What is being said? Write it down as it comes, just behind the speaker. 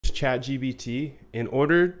ChatGPT in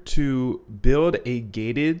order to build a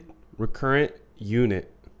gated recurrent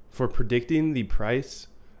unit for predicting the price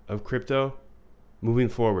of crypto moving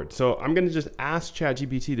forward. So I'm going to just ask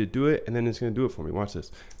ChatGPT to do it, and then it's going to do it for me. Watch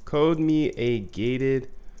this. Code me a gated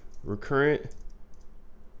recurrent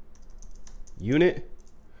unit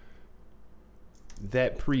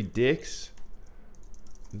that predicts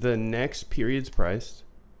the next period's price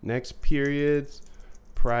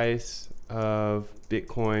of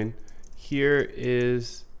Bitcoin. Here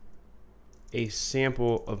is a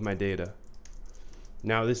sample of my data.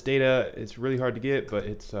 Now this data, it's really hard to get, but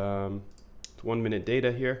it's 1 minute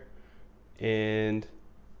data here. And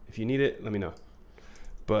if you need it, let me know.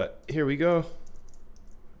 But here we go.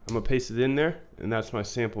 I'm gonna paste it in there, and that's my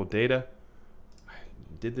sample data.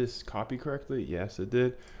 Did this copy correctly? Yes, it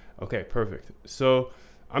did. Okay, perfect. So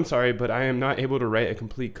I'm sorry, but I am not able to write a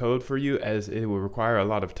complete code for you, as it will require a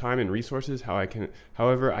lot of time and resources.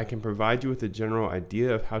 However, I can provide you with a general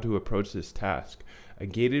idea of how to approach this task. A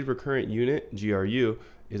gated recurrent unit, GRU,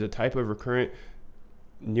 is a type of recurrent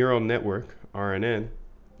neural network, RNN,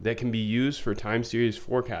 that can be used for time series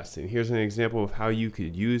forecasting. Here's an example of how you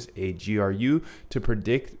could use a GRU to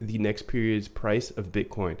predict the next period's price of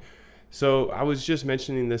Bitcoin. So I was just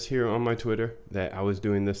mentioning this here on my Twitter that I was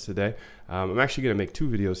doing this today. I'm actually going to make 2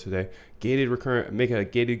 videos today. Make a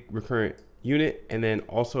gated recurrent unit, and then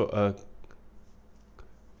also a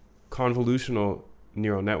convolutional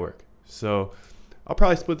neural network. So I'll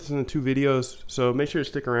probably split this into 2 videos. So make sure to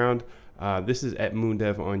stick around. This is at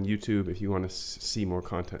MoonDev on YouTube if you want to see more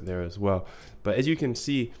content there as well. But as you can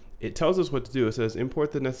see, it tells us what to do. It says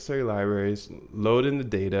import the necessary libraries, load in the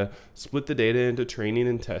data, split the data into training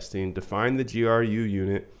and testing, define the GRU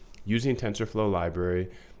unit using TensorFlow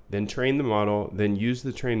library, then train the model, then use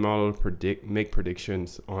the trained model to make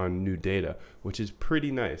predictions on new data, which is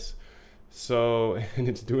pretty nice. So, and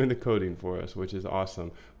it's doing the coding for us, which is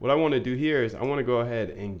awesome. What I want to do here is I want to go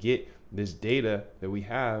ahead and get this data that we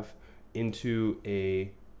have into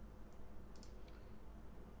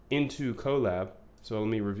Colab. So let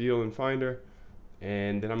me reveal in Finder,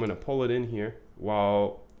 and then I'm going to pull it in here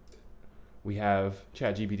while we have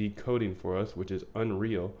ChatGPT coding for us, which is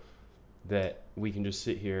unreal that we can just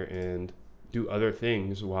sit here and do other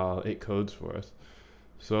things while it codes for us.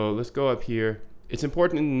 So let's go up here. It's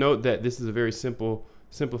important to note that this is a very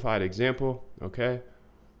simplified example, okay?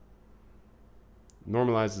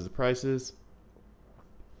 Normalizes the prices.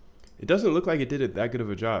 It doesn't look like it did that good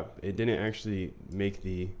of a job. It didn't actually make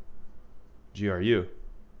the GRU.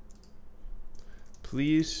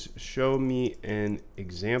 Please show me an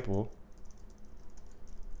example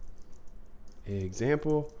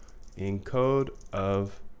in code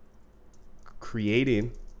of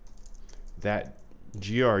creating that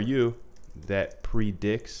GRU that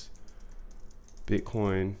predicts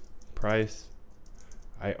Bitcoin price.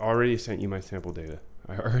 I already sent you my sample data.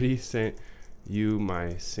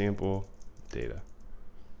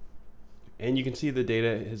 And you can see the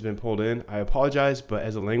data has been pulled in. I apologize, but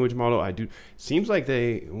as a language model, seems like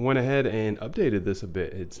they went ahead and updated this a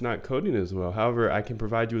bit. It's not coding as well. However, I can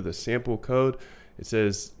provide you with a sample code. It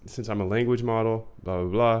says, since I'm a language model, blah, blah,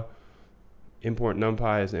 blah, import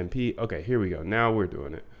numpy as NP. Okay, here we go. Now we're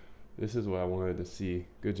doing it. This is what I wanted to see.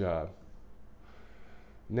 Good job.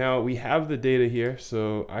 Now we have the data here,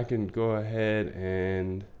 so I can go ahead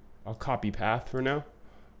and I'll copy path for now.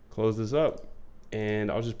 Close this up.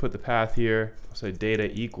 And I'll just put the path here. I'll say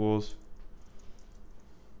data equals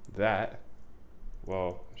that.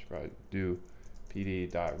 Well, I should probably do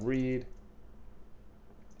pd.read.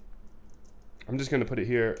 I'm just going to put it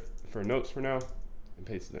here for notes for now and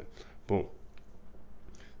paste it in. Boom.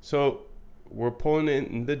 So we're pulling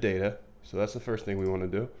in the data. So that's the first thing we want to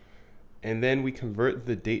do. And then we convert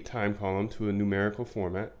the date time column to a numerical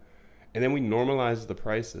format. And then we normalize the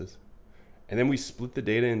prices. And then we split the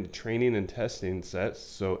data into training and testing sets.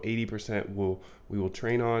 So 80% we will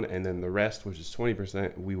train on, and then the rest, which is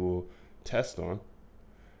 20%, we will test on.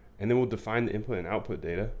 And then we'll define the input and output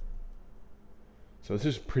data. So this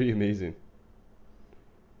is pretty amazing.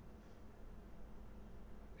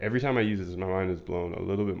 Every time I use this, my mind is blown a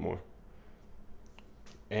little bit more.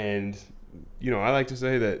 And, you know, I like to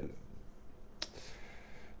say that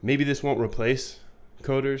maybe this won't replace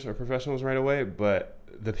coders or professionals right away, but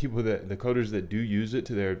the coders that do use it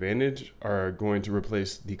to their advantage are going to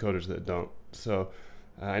replace the coders that don't. So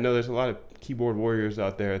I know there's a lot of keyboard warriors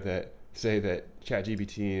out there that say that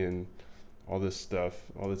ChatGPT and all this stuff,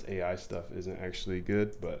 all this AI stuff isn't actually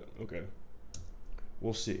good, but okay,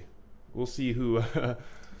 we'll see. We'll see who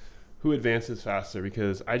who advances faster,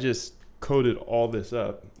 because I just coded all this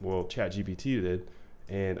up. Well, ChatGPT did,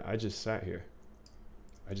 and I just sat here.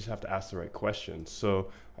 I just have to ask the right questions. So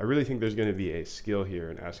I really think there's going to be a skill here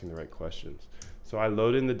in asking the right questions. So I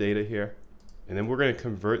load in the data here, and then we're going to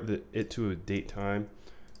convert it to a date time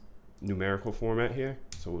numerical format here.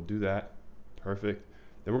 So we'll do that. Perfect.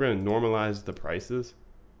 Then we're going to normalize the prices.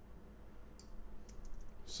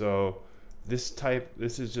 So this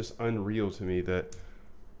is just unreal to me that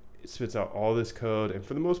it spits out all this code, and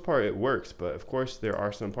for the most part it works, but of course there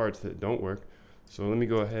are some parts that don't work. So let me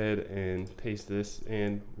go ahead and paste this,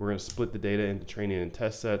 and we're going to split the data into training and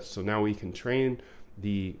test sets. So now we can train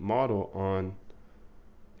the model on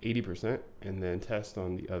 80% and then test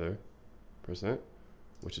on the other percent,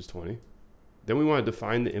 which is 20. Then we want to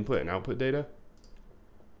define the input and output data.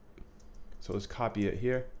 So let's copy it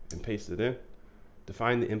here and paste it in.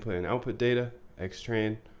 Define the input and output data,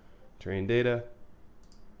 xtrain, train data.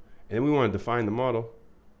 And then we want to define the model.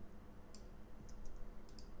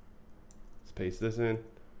 Let's paste this in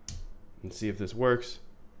and see if this works.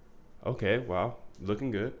 Okay, wow,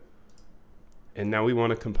 looking good. And now we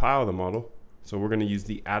want to compile the model. So we're going to use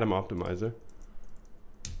the Atom optimizer.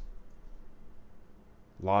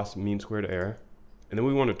 Loss mean squared error. And then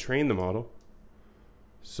we want to train the model.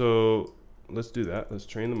 So let's do that. Let's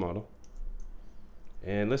train the model.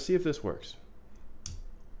 And let's see if this works.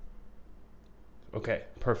 Okay,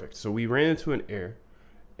 perfect. So we ran into an error,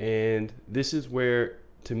 and this is where,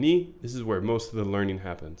 to me, this is where most of the learning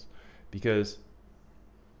happens, because,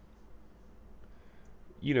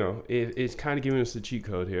 you know, it's kind of giving us the cheat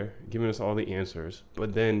code here, giving us all the answers.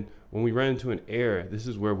 But then when we run into an error, this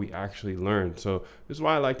is where we actually learn. So this is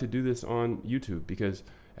why I like to do this on YouTube, because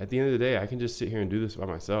at the end of the day, I can just sit here and do this by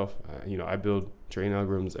myself. You know, I build training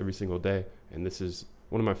algorithms every single day, and this is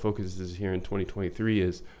one of my focuses here in 2023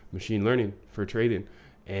 is machine learning for trading.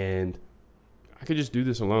 And I could just do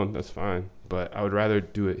this alone, that's fine. But I would rather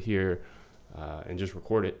do it here and just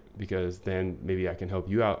record it, because then maybe I can help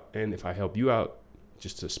you out. And if I help you out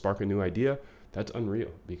just to spark a new idea, that's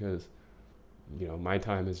unreal, because, you know, my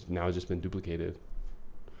time has now just been duplicated,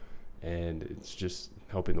 and it's just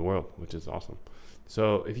helping the world, which is awesome.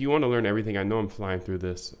 So if you want to learn everything, I know I'm flying through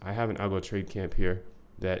this. I have an algo trade camp here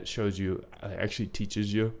that shows you, actually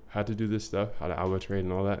teaches you how to do this stuff, how to algo trade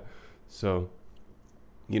and all that. So,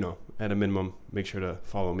 you know, at a minimum, make sure to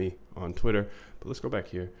follow me on Twitter. But let's go back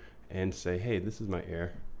here and say, hey, this is my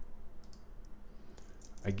error.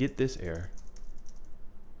 I get this error.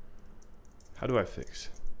 How do I fix?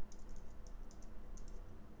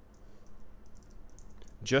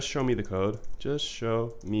 Just show me the code. Just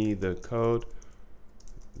show me the code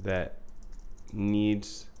that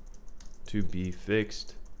needs to be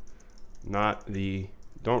fixed,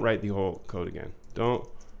 don't write the whole code again. Don't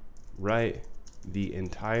write the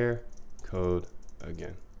entire code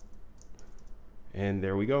again. And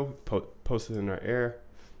there we go, posted in our error.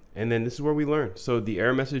 And then this is where we learn. So the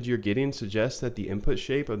error message you're getting suggests that the input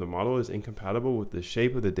shape of the model is incompatible with the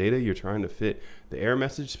shape of the data you're trying to fit. The error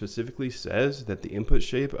message specifically says that the input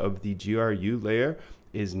shape of the GRU layer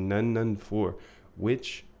is none4,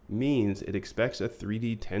 which means it expects a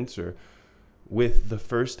 3D tensor, with the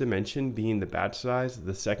first dimension being the batch size,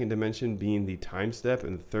 the second dimension being the time step,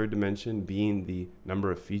 and the third dimension being the number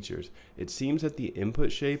of features. It seems that the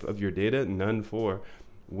input shape of your data, none4,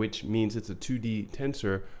 which means it's a 2D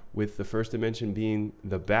tensor, with the first dimension being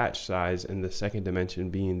the batch size and the second dimension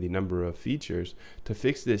being the number of features. To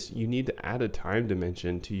fix this, you need to add a time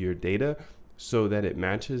dimension to your data so that it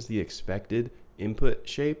matches the expected input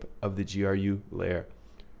shape of the GRU layer.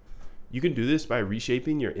 You can do this by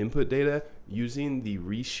reshaping your input data using the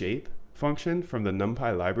reshape function from the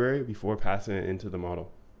NumPy library before passing it into the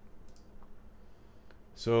model.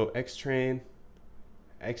 So xtrain,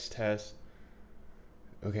 xtest.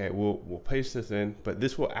 Okay, we'll paste this in, but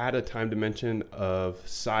this will add a time dimension of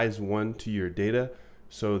size 1 to your data.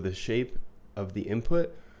 So the shape of the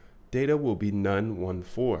input data will be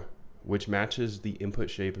none14, which matches the input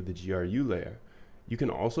shape of the GRU layer. You can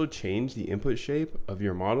also change the input shape of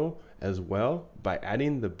your model as well by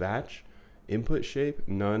adding the batch input shape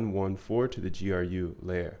none14 to the GRU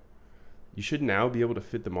layer. You should now be able to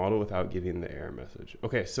fit the model without getting the error message.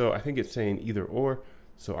 Okay, so I think it's saying either or,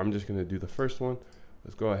 so I'm just going to do the first one.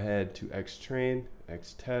 Let's go ahead to xtrain,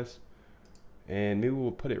 xtest, and maybe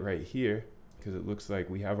we'll put it right here because it looks like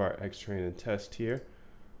we have our xtrain and test here.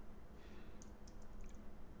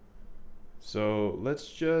 So let's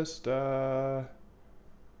just let's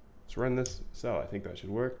run this cell. I think that should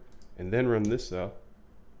work. And then run this cell.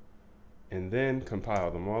 And then compile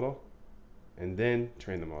the model. And then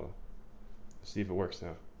train the model. Let's see if it works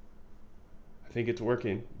now. I think it's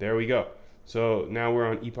working. There we go. So now we're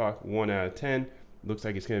on epoch 1 out of 10. Looks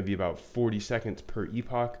like it's going to be about 40 seconds per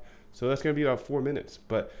epoch. So that's going to be about 4 minutes.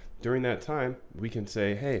 But during that time, we can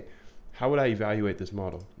say, hey, how would I evaluate this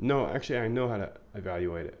model? No, actually, I know how to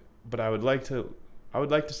evaluate it, but I would like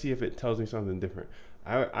to see if it tells me something different.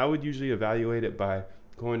 I would usually evaluate it by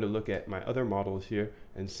going to look at my other models here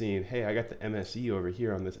and seeing, hey, I got the MSE over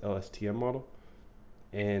here on this LSTM model,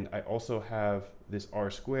 and I also have this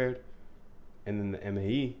R squared, and then the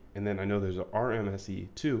MAE, and then I know there's a RMSE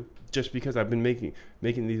too, just because I've been making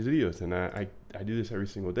these videos, and I do this every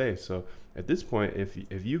single day. So at this point,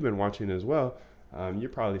 if you've been watching as well, you're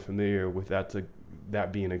probably familiar with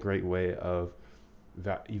that being a great way of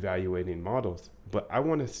evaluating models. But I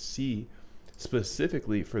want to see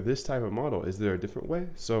specifically for this type of model, is there a different way?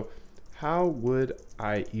 So how would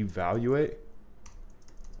I evaluate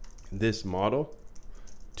this model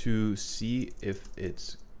to see if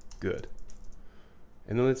it's good?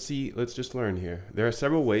 And then let's just learn here. There are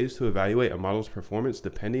several ways to evaluate a model's performance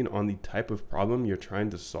depending on the type of problem you're trying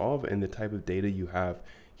to solve and the type of data you have.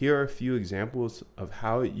 Here are a few examples of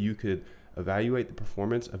how you could evaluate the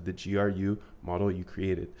performance of the GRU model you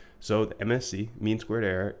created. So the MSE, mean squared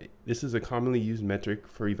error, this is a commonly used metric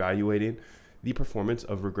for evaluating the performance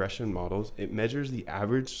of regression models. It measures the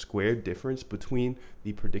average squared difference between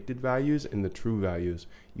the predicted values and the true values.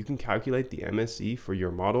 You can calculate the MSE for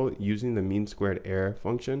your model using the mean squared error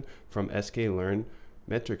function from sklearn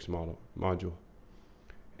metrics module.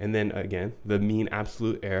 And then again, the mean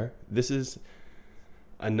absolute error. This is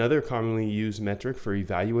another commonly used metric for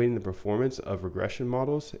evaluating the performance of regression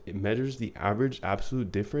models. It measures the average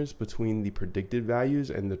absolute difference between the predicted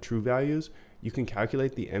values and the true values. You can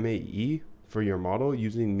calculate the MAE for your model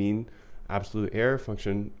using mean absolute error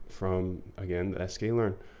function from, again, the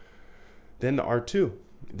sklearn. Then the R2.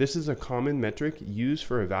 This is a common metric used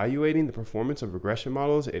for evaluating the performance of regression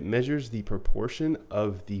models. It measures the proportion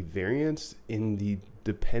of the variance in the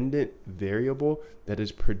dependent variable that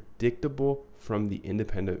is predictable from the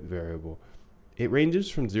independent variable. It ranges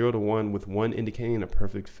from 0 to 1, with 1 indicating a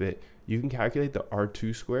perfect fit. You can calculate the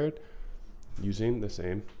R2 squared using the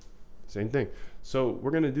same thing. So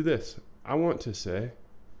we're going to do this. I want to say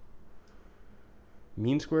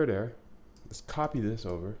mean squared error. Let's copy this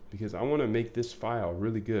over because I want to make this file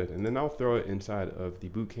really good, and then I'll throw it inside of the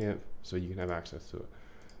bootcamp so you can have access to it.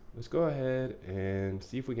 Let's go ahead and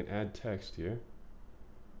see if we can add text here.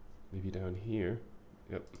 Maybe down here.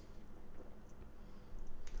 Yep.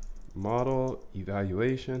 Model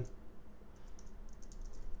evaluation.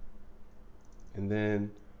 And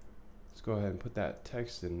then let's go ahead and put that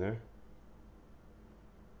text in there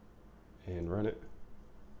and run it.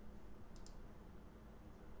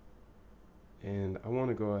 And I want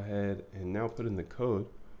to go ahead and now put in the code.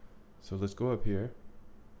 So let's go up here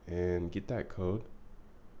and get that code.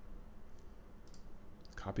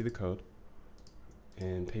 Copy the code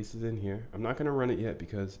and paste it in here. I'm not going to run it yet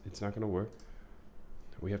because it's not going to work.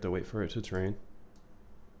 We have to wait for it to train.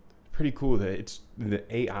 Pretty cool that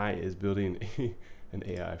the AI is building an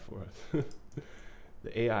AI for us.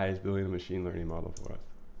 The AI is building a machine learning model for us.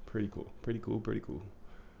 Pretty cool, pretty cool, pretty cool.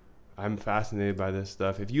 I'm fascinated by this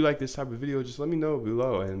stuff. If you like this type of video, just let me know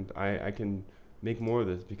below and I can make more of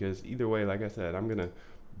this, because either way, like I said, I'm gonna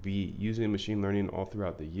be using machine learning all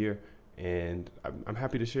throughout the year, and I'm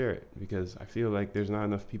happy to share it because I feel like there's not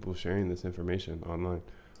enough people sharing this information online.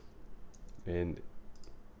 And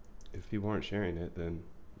if people aren't sharing it, then,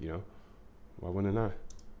 you know, why wouldn't I?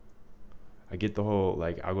 I get the whole,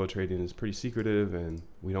 like, algo trading is pretty secretive and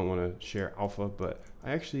we don't want to share alpha, but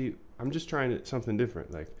I'm just trying something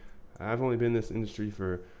different. Like, I've only been in this industry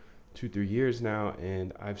for 2-3 years now,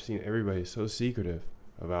 and I've seen everybody so secretive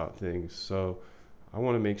about things. So I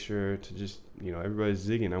want to make sure to just, you know, everybody's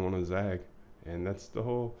zigging, I want to zag. And that's the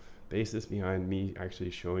whole basis behind me actually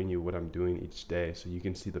showing you what I'm doing each day, so you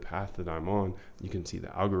can see the path that I'm on, you can see the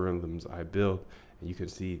algorithms I build, and you can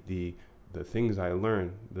see the things I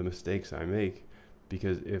learn, the mistakes I make.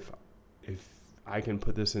 Because if I can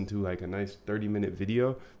put this into like a nice 30-minute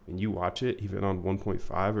video and you watch it even on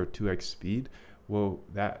 1.5 or 2x speed, well,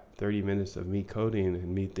 that 30 minutes of me coding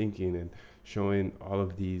and me thinking and showing all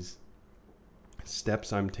of these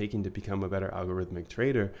steps I'm taking to become a better algorithmic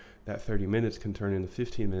trader, that 30 minutes can turn into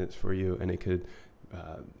 15 minutes for you, and it could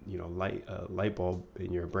you know, light a light bulb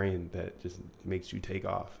in your brain that just makes you take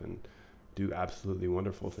off and do absolutely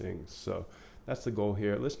wonderful things. So that's the goal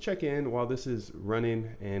here. Let's check in while this is running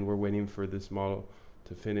and we're waiting for this model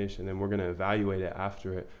to finish, and then we're going to evaluate it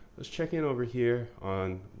after it. Let's check in over here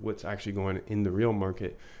on what's actually going in the real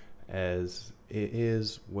market, as it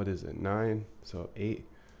is, what is it, 9, so 8.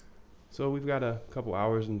 So we've got a couple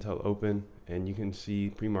hours until open, and you can see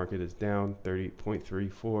pre-market is down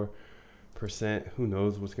 30.34. percent. Who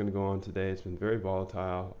knows what's going to go on today? It's been very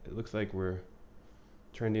volatile. It looks like we're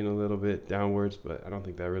trending a little bit downwards, but I don't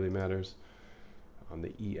think that really matters. On the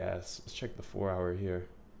ES, let's check the 4-hour here.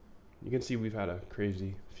 You can see we've had a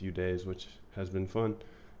crazy few days, which has been fun.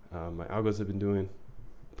 My algos have been doing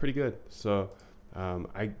pretty good. So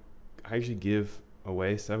I actually give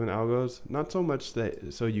away 7 algos, not so much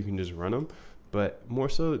that so you can just run them, but more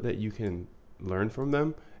so that you can learn from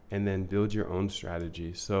them and then build your own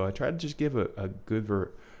strategy. So I try to just give a good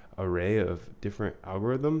array of different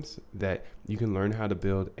algorithms that you can learn how to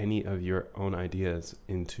build any of your own ideas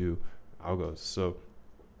into algos. So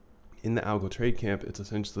in the Algo Trade Camp, it's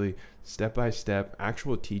essentially step-by-step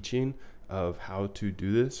actual teaching of how to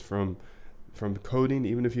do this from coding,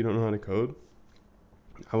 even if you don't know how to code.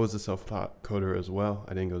 I was a self-taught coder as well.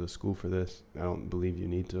 I didn't go to school for this. I don't believe you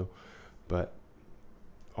need to, but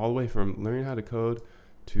all the way from learning how to code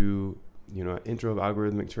to, you know, intro of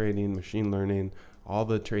algorithmic trading, machine learning, all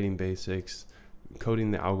the trading basics,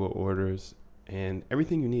 coding the algo orders, and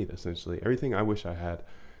everything you need, essentially everything I wish I had.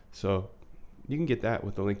 So you can get that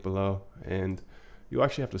with the link below, and you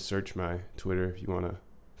actually have to search my Twitter if you want to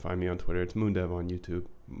find me on Twitter. It's MoonDev on YouTube,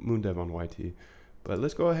 MoonDev on YT. But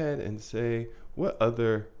let's go ahead and say what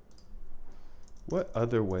other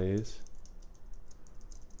ways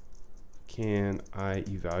can I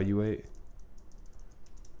evaluate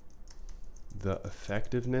the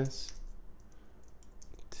effectiveness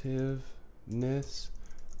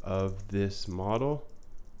of this model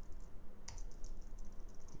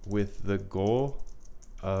with the goal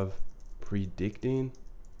of predicting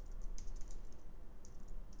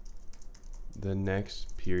the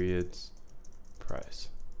next period's price.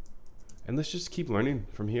 And let's just keep learning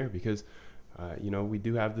from here, because you know, we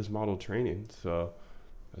do have this model training, so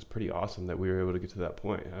that's pretty awesome that we were able to get to that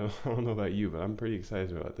point. I don't know about you, but I'm pretty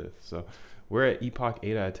excited about this. So we're at epoch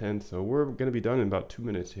 8 out of 10, so we're going to be done in about 2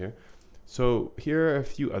 minutes here. So here are a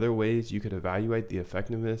few other ways you could evaluate the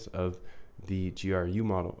effectiveness of the GRU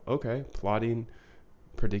model. Okay, plotting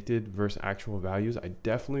predicted versus actual values. I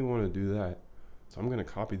definitely want to do that. So I'm going to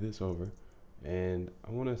copy this over, and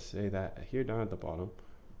I want to say that here down at the bottom.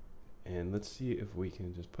 And let's see if we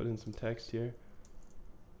can just put in some text here.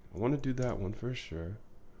 I want to do that one for sure.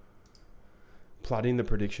 Plotting the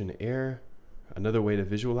prediction error. Another way to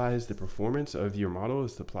visualize the performance of your model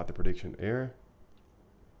is to plot the prediction error.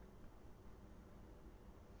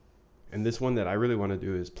 And this one that I really want to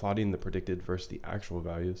do is plotting the predicted versus the actual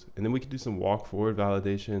values. And then we could do some walk forward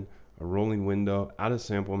validation, a rolling window, out of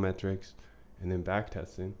sample metrics, and then back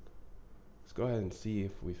testing. Let's go ahead and see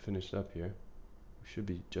if we finished up here. We should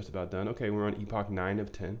be just about done. Okay, we're on epoch 9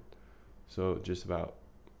 of 10. So just about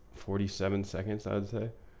 47 seconds, I would say.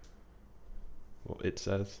 Well, it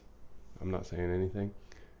says. I'm not saying anything.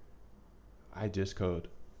 I just code.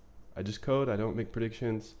 I don't make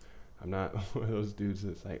predictions. I'm not one of those dudes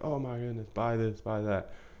that's like, oh my goodness, buy this, buy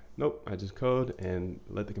that. Nope, I just code and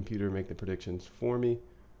let the computer make the predictions for me.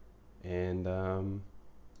 And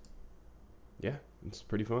yeah, it's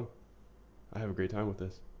pretty fun. I have a great time with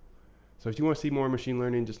this. So if you want to see more machine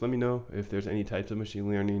learning, just let me know if there's any types of machine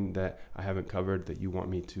learning that I haven't covered that you want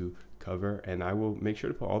me to cover, and I will make sure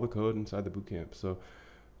to put all the code inside the bootcamp, so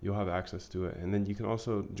you'll have access to it. And then you can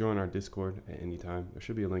also join our Discord at any time. There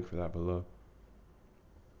should be a link for that below.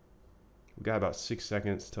 We've got about 6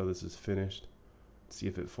 seconds till this is finished. Let's see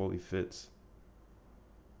if it fully fits.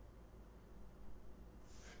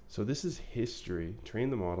 So this is history.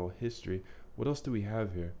 Train the model, history. What else do we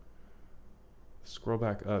have here? Scroll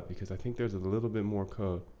back up because I think there's a little bit more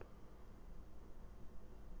code.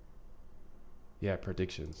 Yeah,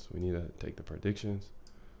 predictions. We need to take the predictions.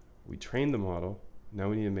 We trained the model. Now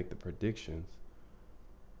we need to make the predictions.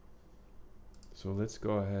 So let's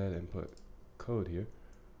go ahead and put code here.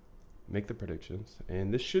 Make the predictions.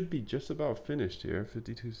 And this should be just about finished here.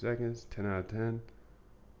 52 seconds, 10 out of 10.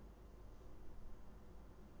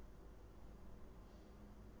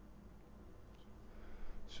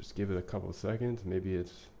 Just give it a couple of seconds. Maybe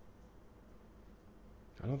it's,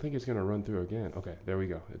 I don't think it's going to run through again. Okay, there we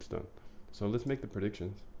go. It's done. So let's make the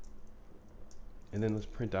predictions. And then let's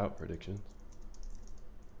print out predictions.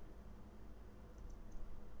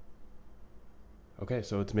 Okay,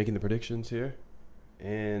 so it's making the predictions here.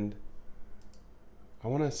 And I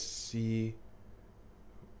want to see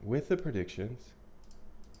with the predictions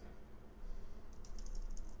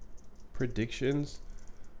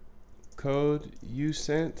code you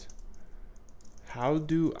sent, how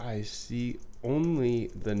do I see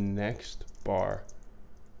only the next bar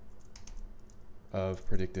of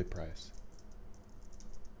predicted price?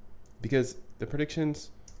 Because the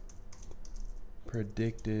predictions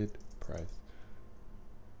predicted price.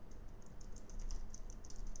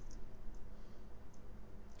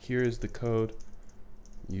 here is the code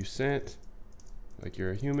you sent, like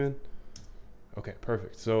you're a human. Okay,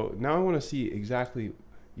 perfect. So now I want to see exactly,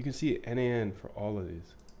 you can see NaN for all of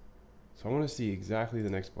these. So I want to see exactly the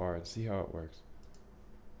next bar and see how it works.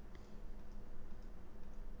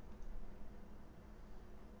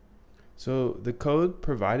 So the code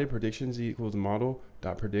provided predictions equals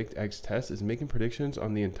model.predict x test is making predictions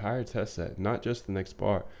on the entire test set, not just the next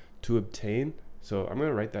bar. To obtain, so I'm going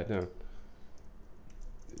to write that down.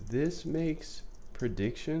 This makes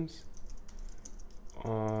predictions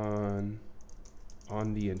on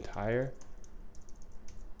the entire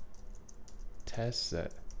test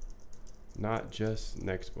set, not just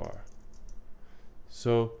next bar.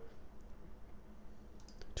 So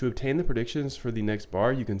to obtain the predictions for the next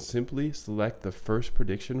bar, you can simply select the first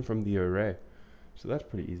prediction from the array. So that's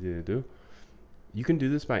pretty easy to do. You can do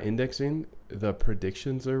this by indexing the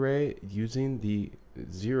predictions array using the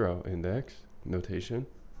 0 index notation.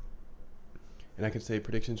 And I can say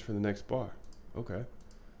predictions for the next bar. Okay.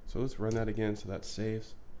 So let's run that again so that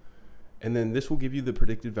saves. And then this will give you the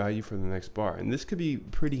predicted value for the next bar. And this could be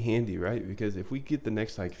pretty handy, right? Because if we get the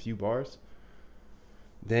next like few bars,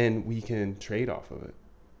 then we can trade off of it.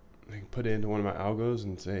 I can put it into one of my algos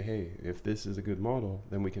and say, hey, if this is a good model,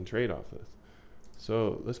 then we can trade off this.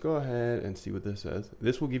 So let's go ahead and see what this says.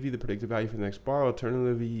 This will give you the predicted value for the next bar.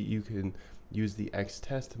 Alternatively, you can use the X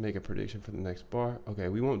test to make a prediction for the next bar. Okay,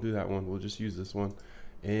 we won't do that one. We'll just use this one.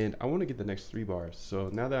 And I want to get the next 3 bars. So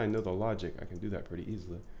now that I know the logic, I can do that pretty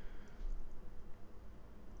easily.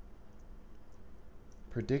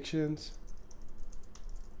 Predictions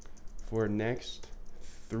for next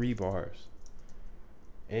 3 bars.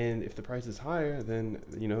 And if the price is higher, then,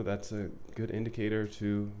 you know, that's a good indicator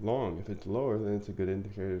to long. If it's lower, then it's a good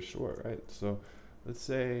indicator to short, right? So let's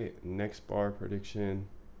say next bar prediction.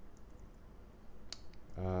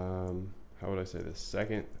 How would I say this?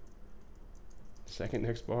 Second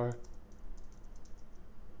next bar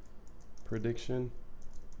prediction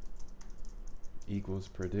equals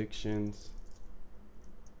predictions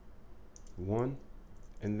 1.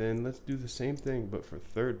 And then let's do the same thing, but for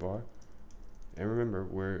third bar. And remember,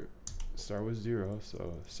 we're start with 0,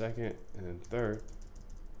 so second and then third.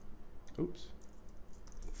 Oops,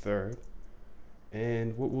 third.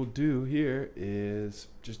 And what we'll do here is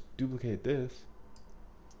just duplicate this.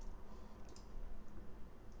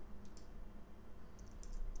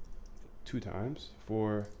 Two times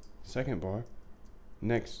for second bar.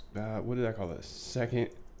 Next, what did I call this? Second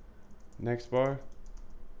next bar.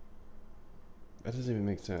 That doesn't even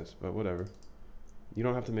make sense, but whatever. You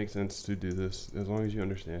don't have to make sense to do this as long as you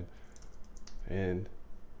understand. And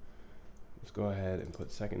let's go ahead and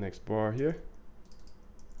put second next bar here.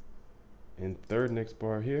 And third next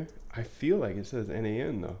bar here. I feel like it says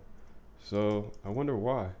NaN though. So I wonder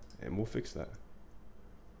why. And we'll fix that.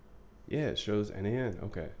 Yeah, it shows NaN.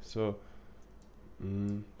 Okay, so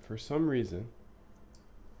for some reason,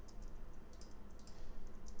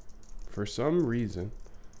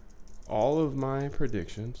 all of my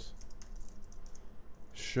predictions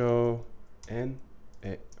show NaN.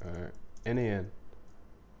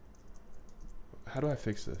 How do I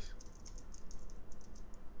fix this?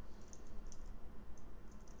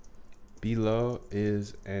 Below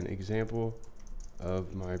is an example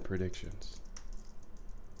of my predictions.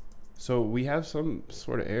 So we have some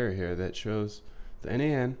sort of error here that shows the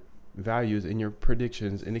NaN values in your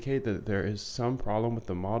predictions indicate that there is some problem with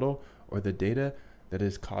the model or the data that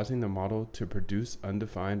is causing the model to produce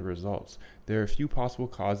undefined results. There are a few possible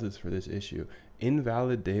causes for this issue.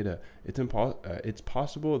 Invalid data. It's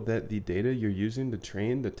possible that the data you're using to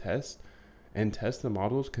train the test and test the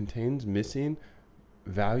models contains missing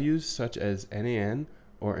values such as NaN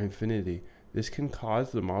or infinity. This can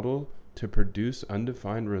cause the model to produce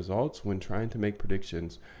undefined results when trying to make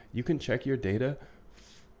predictions. You can check your data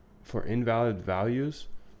for invalid values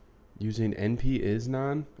using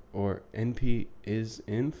np-isNone or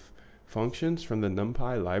np-isinf functions from the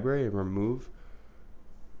NumPy library and remove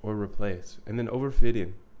or replace. And then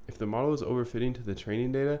overfitting. If the model is overfitting to the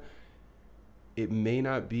training data, it may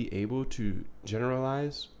not be able to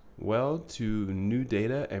generalize well to new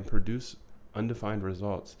data and produce undefined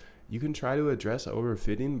results. You can try to address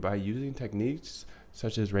overfitting by using techniques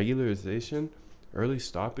such as regularization, early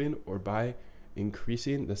stopping, or by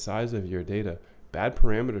increasing the size of your data. Bad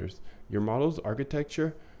parameters. Your model's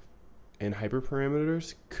architecture and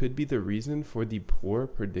hyperparameters could be the reason for the poor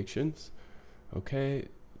predictions. Okay,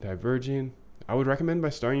 diverging. I would recommend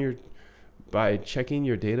by checking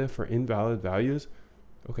your data for invalid values.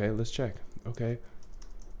 Okay, let's check.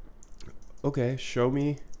 Okay, show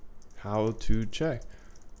me how to check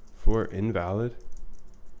for invalid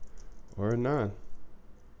or none.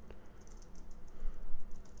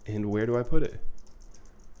 And where do I put it?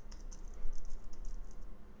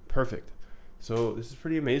 Perfect. So this is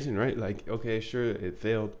pretty amazing, right? Like, okay, sure, it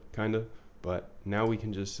failed, kind of, but now we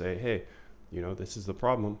can just say, hey, you know, this is the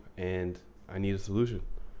problem and I need a solution.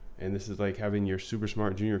 And this is like having your super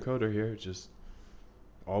smart junior coder here, just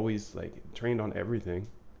always like trained on everything.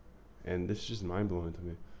 And this is just mind blowing to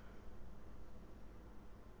me.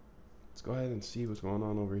 Let's go ahead and see what's going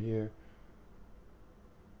on over here.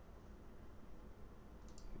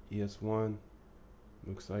 ES1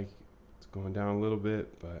 looks like it's going down a little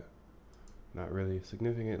bit, but not really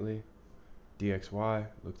significantly. DXY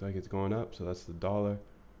looks like it's going up, so that's the dollar.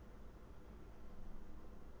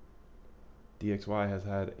 DXY has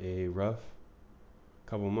had a rough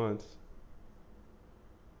couple months.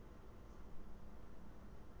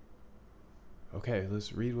 Okay,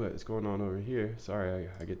 let's read what is going on over here. Sorry,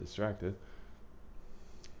 I get distracted.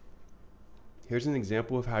 Here's an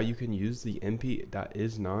example of how you can use the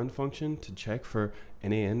np.isNon function to check for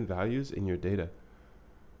NaN values in your data.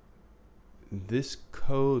 This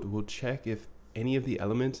code will check if any of the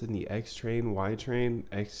elements in the xtrain, ytrain,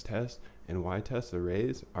 xtest, and ytest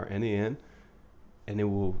arrays are NaN, and it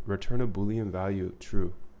will return a Boolean value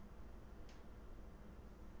true.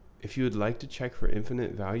 If you would like to check for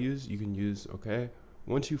infinite values, you can use, okay,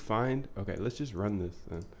 once you find, okay, let's just run this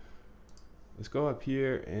then. Let's go up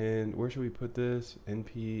here, and where should we put this?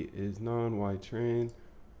 np.isNon ytrain,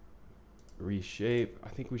 reshape. I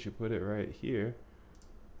think we should put it right here,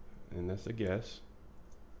 and that's a guess.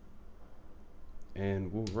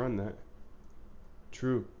 And we'll run that.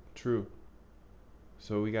 True, true.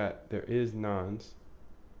 So we got, there is nons.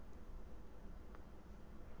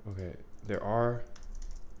 Okay, there are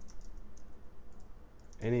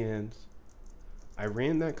NaNs. I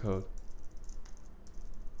ran that code.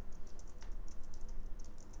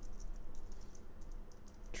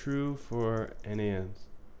 True for NaNs.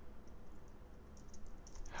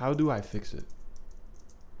 How do I fix it?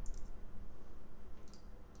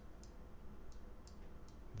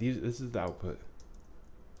 This is the output.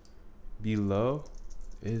 Below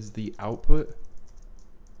is the output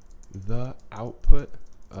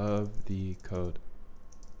of the code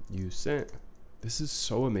you sent. This is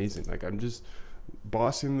so amazing. Like, I'm just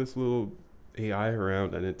bossing this little AI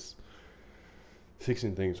around and it's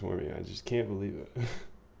fixing things for me. I just can't believe it.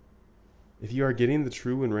 If you are getting the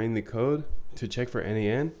true when running the code to check for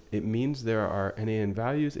NaN, it means there are NaN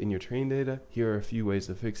values in your train data. Here are a few ways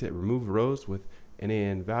to fix it. Remove rows with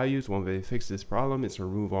NaN values. One way to fix this problem is to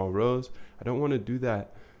remove all rows. I don't want to do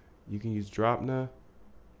that. You can use dropna.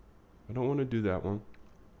 I don't want to do that one.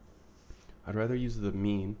 I'd rather use the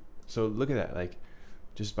mean. So look at that, like,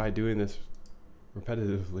 just by doing this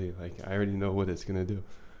repetitively, like, I already know what it's gonna do.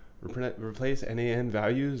 Replace NaN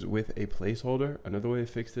values with a placeholder. Another way to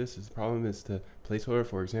fix this problem is to placeholder.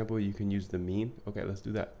 For example, you can use the mean. Okay, let's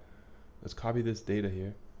do that. Let's copy this data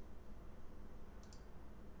here.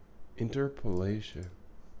 Interpolation.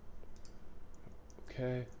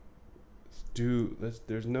 Okay,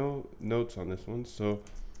 there's no notes on this one, so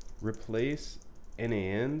replace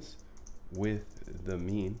NaNs with the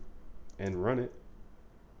mean and run it.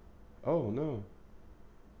 Oh no.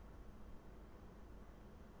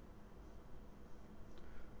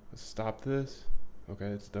 Let's stop this. Okay,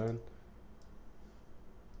 it's done.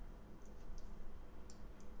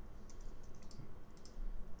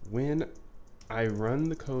 When I run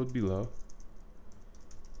the code below,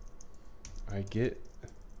 I get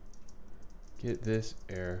this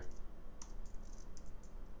error.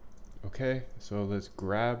 Okay, so let's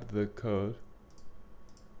grab the code.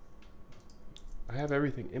 I have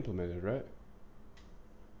everything implemented, right?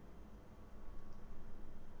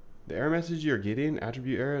 The error message you're getting,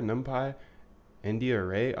 attribute error, numpy, nd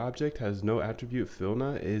array object has no attribute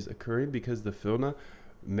filna, is occurring because the filna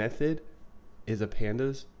method is a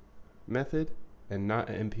pandas method and not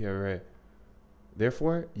an np array.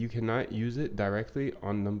 Therefore, you cannot use it directly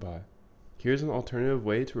on numpy. Here's an alternative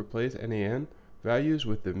way to replace NaN values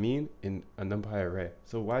with the mean in a numpy array.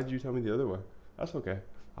 So why did you tell me the other way? That's okay.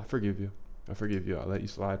 I forgive you. I forgive you. I'll let you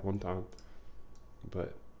slide one time.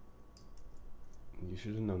 But you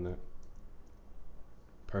should have known that.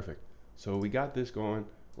 Perfect. So we got this going.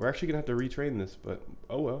 We're actually going to have to retrain this, but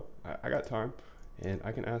oh well. I got time. And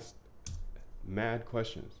I can ask mad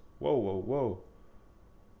questions. Whoa, whoa, whoa.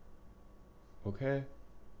 Okay.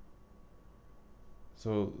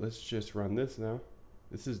 So let's just run this now.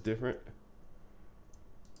 This is different.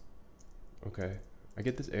 Okay. I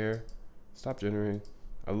get this error. Stop generating.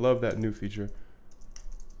 I love that new feature.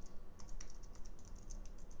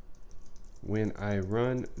 When I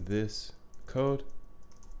run this code,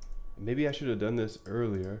 maybe I should have done this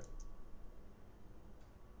earlier.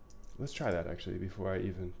 let's try that actually before I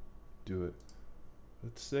even do it.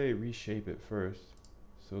 Let's say reshape it first.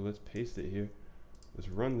 So let's paste it here. Let's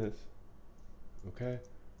run this. Okay.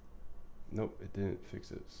 Nope, it didn't fix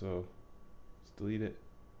it. So let's delete it.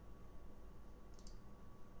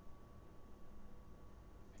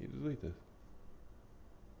 Can you delete this?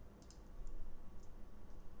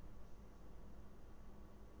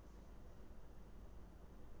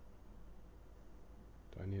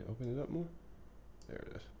 Do I need to open it up more? There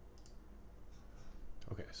it is.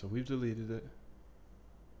 Okay, so we've deleted it.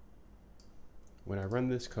 When I run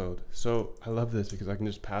this code, so I love this because I can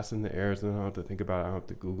just pass in the errors and I don't have to think about it. I don't have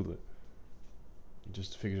to Google it. It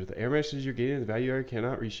just figures the error message you're getting, the value array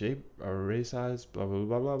cannot reshape array size, blah, blah,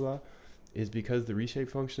 blah, blah, blah, is because the reshape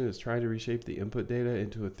function is trying to reshape the input data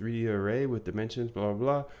into a 3D array with dimensions, blah,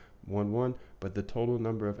 blah, blah, 1, 1, but the total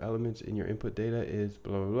number of elements in your input data is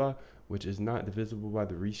blah, blah, blah, which is not divisible by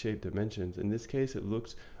the reshape dimensions. In this case, it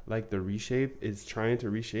looks like the reshape is trying to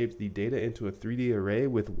reshape the data into a 3D array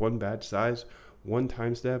with one batch size, one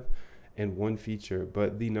time step, and one feature,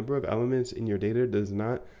 but the number of elements in your data does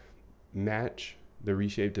not match the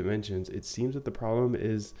reshape dimensions. It seems that the problem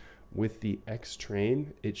is with the X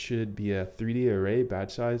train. It should be a 3D array,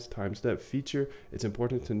 batch size, time step, feature. It's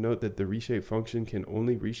important to note that the reshape function can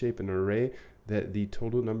only reshape an array that the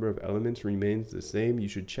total number of elements remains the same. You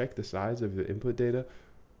should check the size of the input data.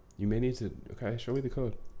 You may need to, okay, show me the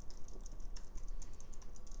code.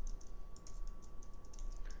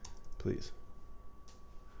 Please.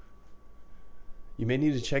 You may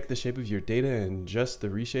need to check the shape of your data and adjust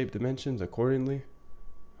the reshape dimensions accordingly.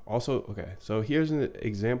 Also, okay, so here's an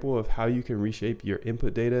example of how you can reshape your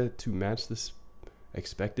input data to match the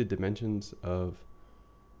expected dimensions of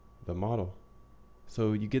the model.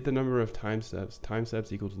 So you get the number of time steps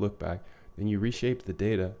equals look back, then you reshape the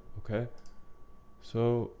data, okay?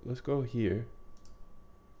 So let's go here.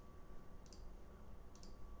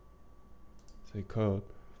 Say code.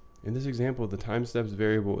 In this example, the time steps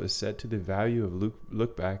variable is set to the value of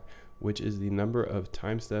look back, which is the number of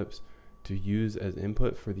time steps to use as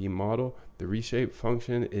input for the model. The reshape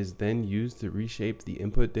function is then used to reshape the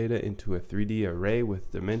input data into a 3D array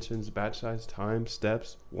with dimensions, batch size, time,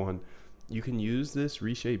 steps, 1. You can use this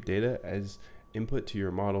reshape data as input to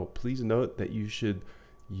your model. Please note that you should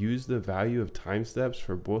use the value of time steps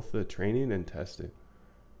for both the training and testing.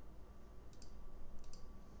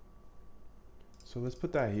 So let's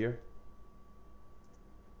put that here.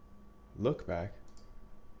 Look back.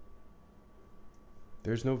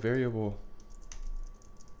 There's no variable.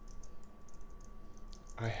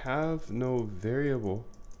 I have no variable.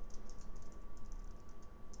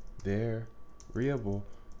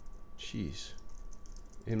 Jeez.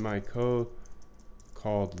 In my code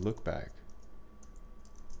called look back.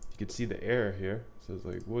 You can see the error here. It says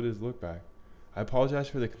like, what is look back? I apologize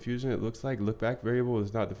for the confusion. It looks like lookback variable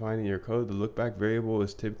is not defined in your code. The lookback variable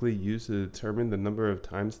is typically used to determine the number of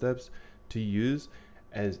time steps to use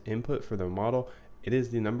as input for the model. It is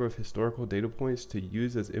the number of historical data points to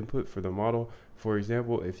use as input for the model. For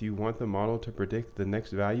example, if you want the model to predict the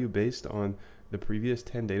next value based on the previous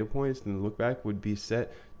 10 data points, then the lookback would be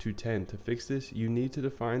set to 10. To fix this, you need to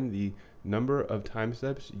define the number of time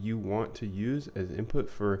steps you want to use as input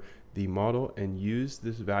for the model and use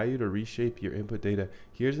this value to reshape your input data.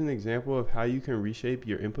 Here's an example of how you can reshape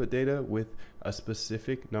your input data with a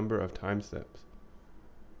specific number of time steps.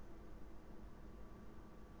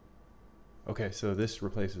 Okay, so this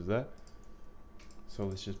replaces that. So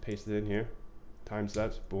let's just paste it in here. Time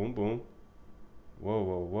steps, boom, boom. Whoa,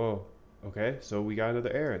 whoa, whoa. Okay, so we got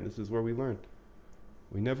another error, and this is where we learn.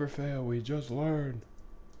 We never fail, we just learn.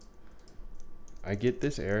 I get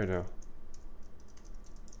this error now.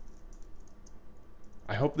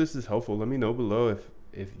 I hope this is helpful. Let me know below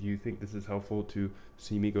if you think this is helpful to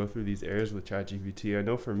see me go through these errors with ChatGPT. I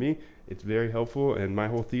know for me, it's very helpful, and my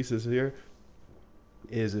whole thesis here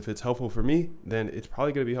is if it's helpful for me, then it's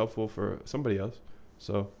probably going to be helpful for somebody else.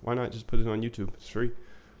 So why not just put it on YouTube? It's free.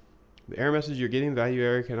 The error message you're getting, value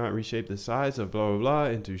error cannot reshape the size of blah, blah, blah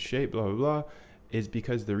into shape, blah, blah, blah, is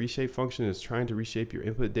because the reshape function is trying to reshape your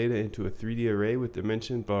input data into a 3D array with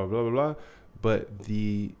dimensions, blah, blah, blah, blah, but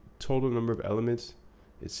the total number of elements,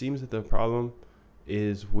 it seems that the problem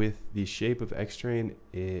is with the shape of X train.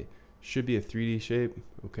 It should be a 3D shape,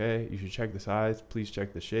 okay? You should check the size, please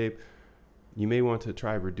check the shape. You may want to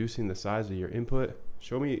try reducing the size of your input.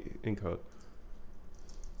 Show me in code.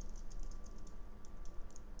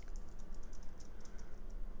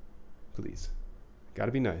 Please.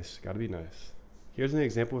 Gotta be nice, gotta be nice. Here's an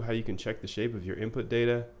example of how you can check the shape of your input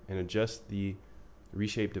data and adjust the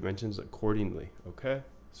reshape dimensions accordingly, okay?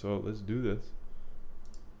 So let's do this.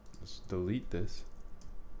 Let's delete this.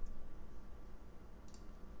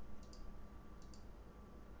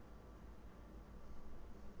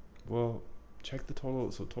 well, check the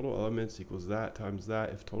total. So total elements equals that times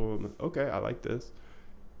that. If total, okay, I like this.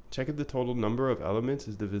 Check if the total number of elements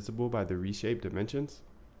is divisible by the reshaped dimensions.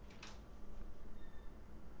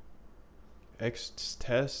 X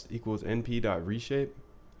test equals np.reshape.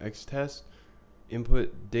 X test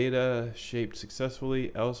input data shaped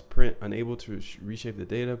successfully, else print unable to reshape the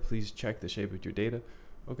data. Please check the shape of your data.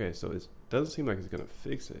 Okay, so it doesn't seem like it's gonna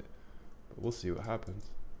fix it, but we'll see what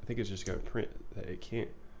happens. I think it's just gonna print that it can't.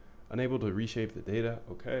 Unable to reshape the data.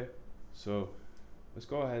 Okay, so let's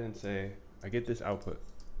go ahead and say I get this output.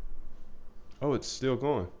 Oh, it's still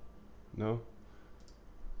going. No,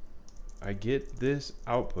 I get this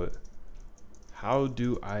output. How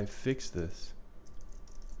do I fix this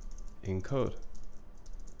in code?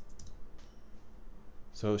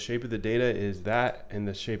 So shape of the data is that, and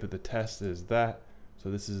the shape of the test is that. So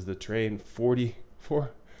this is the train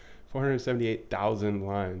 478,000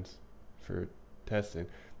 lines for testing.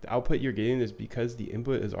 The output you're getting is because the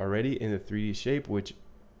input is already in the 3D shape, which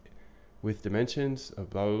with dimensions of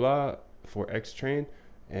blah, blah, blah for X train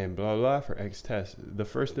and blah, blah for X test. The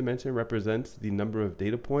first dimension represents the number of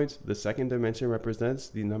data points. The second dimension represents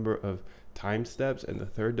the number of time steps. And the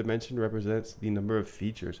third dimension represents the number of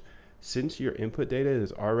features. Since your input data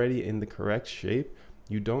is already in the correct shape,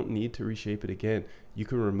 you don't need to reshape it again. You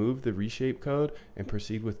can remove the reshape code and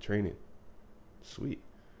proceed with training. Sweet.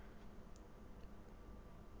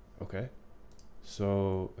 Okay.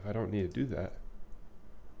 So if I don't need to do that,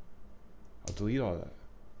 I'll delete all that.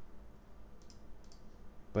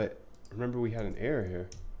 But remember, we had an error here,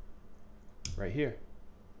 right here.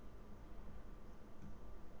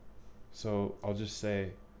 So I'll just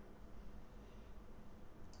say,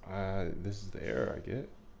 this is the error I get.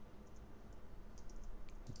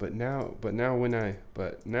 But now when I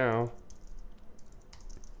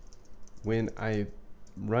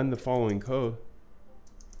run the following code,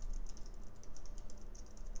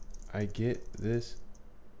 I get this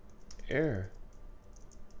error.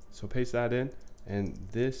 So paste that in, and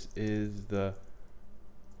this is the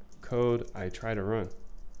code I try to run.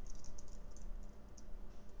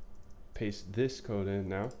 Paste this code in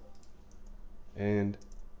now, and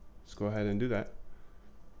let's go ahead and do that.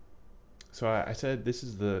 So I said this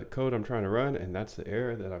is the code I'm trying to run, and that's the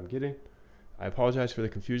error that I'm getting. I apologize for the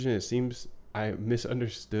confusion. It seems I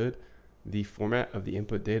misunderstood the format of the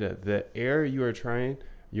input data. The error you're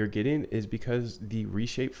getting is because the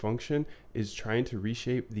reshape function is trying to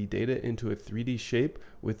reshape the data into a 3D shape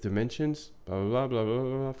with dimensions, blah, blah, blah, blah,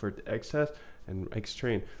 blah, blah for X test and X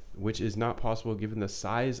train, which is not possible given the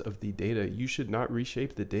size of the data. You should not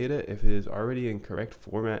reshape the data if it is already in correct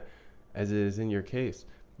format as it is in your case.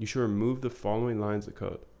 You should remove the following lines of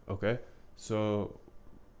code. Okay, so,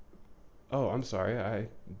 oh, I'm sorry, I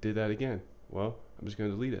did that again. Well, I'm just gonna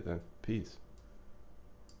delete it then. Peace.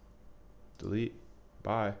 Delete.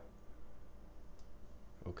 Bye.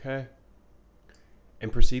 Okay.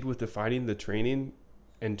 And proceed with defining the training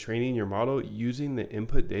and training your model using the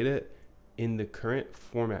input data in the current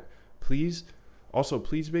format. Please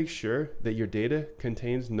make sure that your data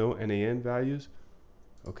contains no NaN values.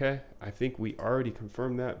 Okay, I think we already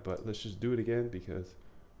confirmed that, but let's just do it again because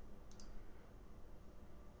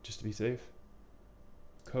just to be safe.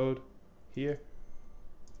 Code here,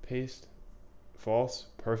 paste, false,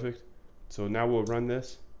 perfect. So now we'll run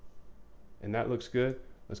this, and that looks good.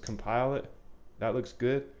 Let's compile it. That looks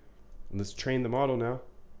good. And let's train the model now.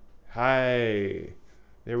 Hi,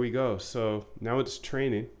 there we go. So now it's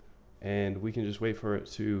training, and we can just wait for it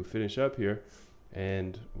to finish up here.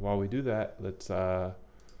 And while we do that, let's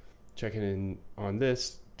check in on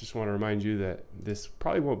this. Just want to remind you that this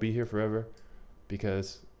probably won't be here forever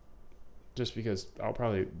because I'll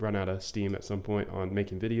probably run out of steam at some point on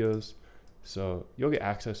making videos. So you'll get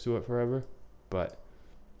access to it forever, but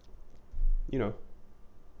you know,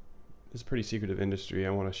 it's a pretty secretive industry. I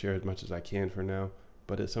want to share as much as I can for now,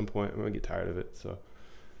 but at some point I'm gonna get tired of it. So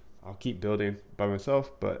I'll keep building by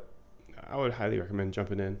myself, but I would highly recommend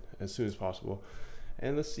jumping in as soon as possible.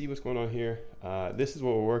 And let's see what's going on here. This is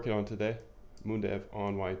what we're working on today. MoonDev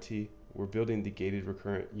on YT. We're building the gated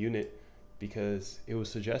recurrent unit because it was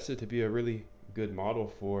suggested to be a really good model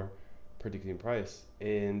for predicting price.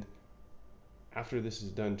 And after this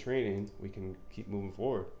is done training, we can keep moving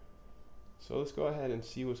forward. So let's go ahead and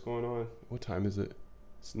see what's going on. What time is it?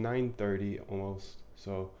 It's 9:30 almost.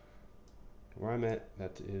 So where I'm at,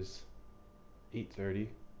 that is 8:30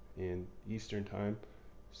 in Eastern time.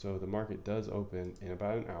 So the market does open in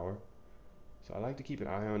about an hour. So I like to keep an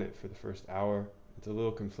eye on it for the first hour. It's a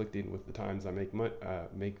little conflicting with the times I make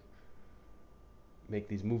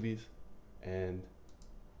these movies, and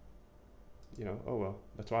you know, oh well.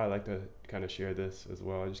 That's why I like to kind of share this as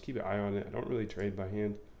well. I just keep an eye on it. I don't really trade by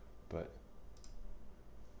hand, but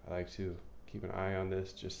I like to keep an eye on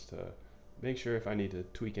this just to make sure if I need to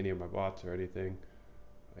tweak any of my bots or anything.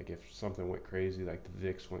 Like if something went crazy, like the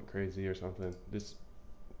VIX went crazy or something, this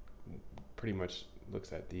pretty much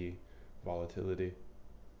looks at the volatility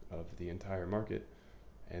of the entire market,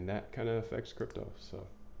 and that kind of affects crypto. So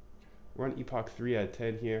we're on epoch 3 out of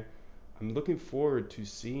 10 here. I'm looking forward to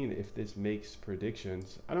seeing if this makes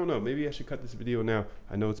predictions. I don't know, maybe I should cut this video now.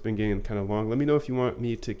 I know it's been getting kind of long. Let me know if you want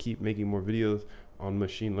me to keep making more videos on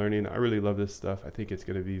machine learning. I really love this stuff. I think it's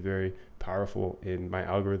going to be very powerful in my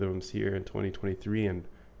algorithms here in 2023 and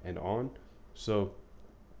on. So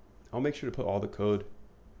I'll make sure to put all the code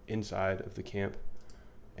inside of the camp,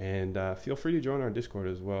 and feel free to join our Discord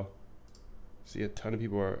as well. See a ton of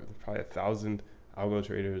people, are probably 1,000 algo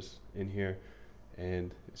traders in here,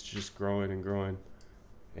 and it's just growing and growing,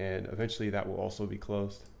 and eventually that will also be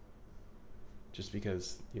closed, just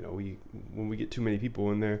because, you know, when we get too many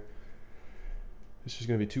people in there, it's just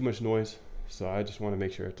going to be too much noise. So I just want to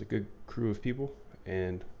make sure it's a good crew of people,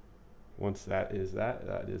 and once that is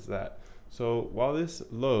that is that. So while this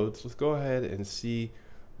loads, let's go ahead and see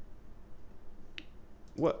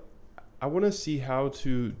what I want to see how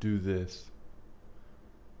to do this.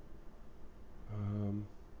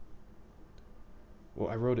 Well,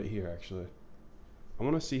 I wrote it here actually. I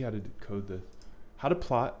want to see how to code this. How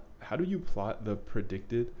do you plot the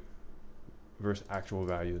predicted versus actual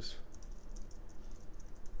values?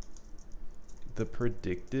 The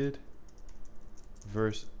predicted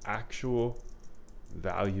versus actual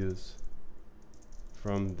values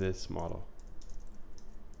from this model.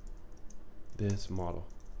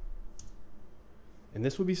 And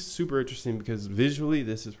this will be super interesting because visually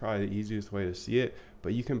this is probably the easiest way to see it,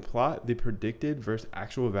 but you can plot the predicted versus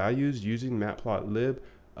actual values using matplotlib,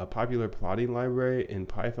 a popular plotting library in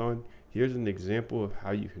Python. Here's an example of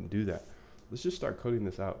how you can do that. Let's just start coding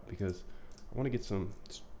this out because I want to get some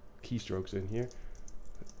keystrokes in here.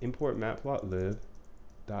 Import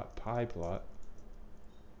matplotlib.pyplot,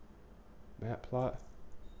 matplotlib.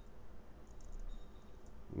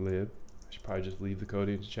 I should probably just leave the code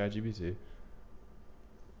into ChatGPT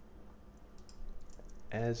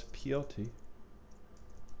as PLT,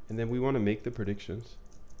 and then we want to make the predictions.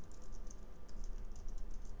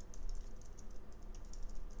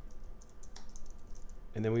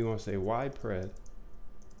 And then we want to say ypred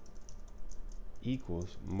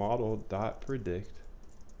equals model.predict.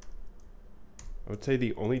 I would say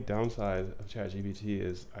the only downside of ChatGPT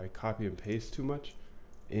is I copy and paste too much,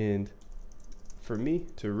 and for me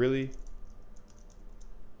to really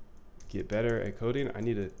get better at coding, I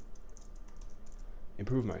need to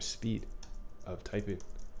improve my speed of typing.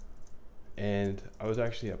 And I was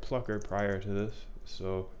actually a plucker prior to this,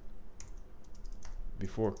 so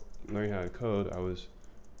before learning how to code, I was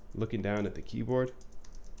looking down at the keyboard.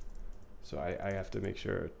 So I have to make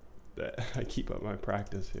sure that I keep up my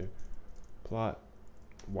practice here. Plot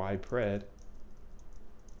ypred.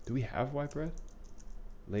 Do we have ypred?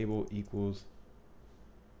 Label equals,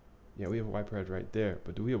 yeah, we have ypred right there,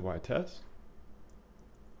 but do we have ytest?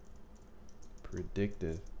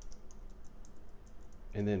 Predicted.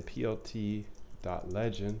 And then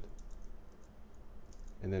plt.legend,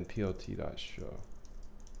 and then plt.show.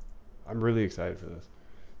 I'm really excited for this.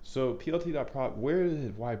 So plt.prop, where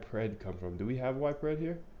did ypred come from? Do we have ypred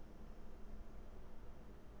here?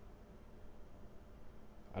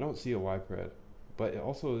 I don't see a ypred, but it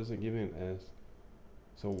also isn't given as,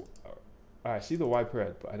 so I see the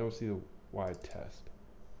ypred, but I don't see the ytest.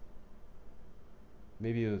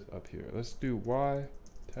 Maybe it was up here. Let's do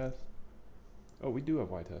ytest. Oh, we do have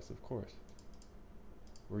ytest, of course.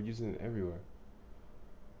 We're using it everywhere,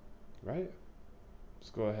 right? Let's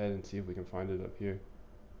go ahead and see if we can find it up here.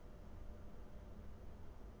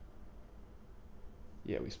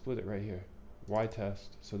 Yeah, we split it right here.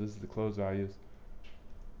 Ytest. So this is the close values.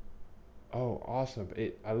 Oh, awesome.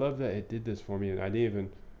 I love that it did this for me, and I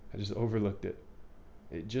just overlooked it.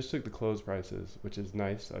 It just took the close prices, which is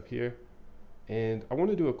nice up here. And I want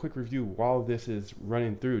to do a quick review while this is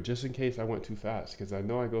running through, just in case I went too fast, because I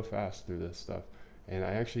know I go fast through this stuff. And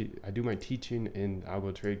I do my teaching in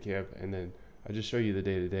Algo Trade Camp, and then I just show you the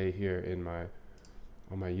day-to-day here in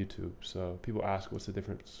on my YouTube. So people ask, what's the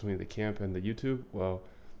difference between the camp and the YouTube? Well,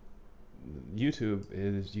 YouTube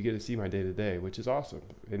is you get to see my day-to-day, which is awesome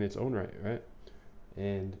in its own right, right?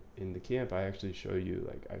 And in the camp, I actually show you,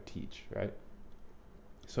 like, I teach, right?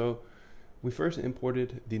 So we first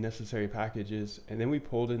imported the necessary packages, and then we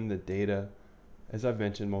pulled in the data. As I've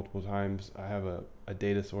mentioned multiple times, I have a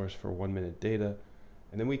data source for 1 minute data,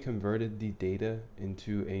 And then we converted the data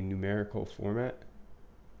into a numerical format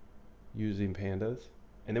using pandas.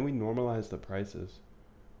 And then we normalized the prices.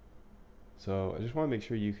 So I just want to make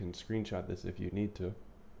sure you can screenshot this if you need to.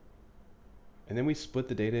 And then we split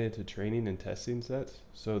the data into training and testing sets.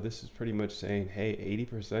 So this is pretty much saying, hey,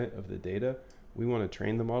 80% of the data we want to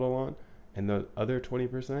train the model on, and the other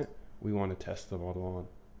 20% we want to test the model on.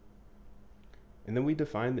 And then we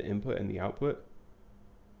define the input and the output.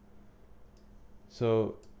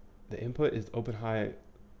 So the input is open, high,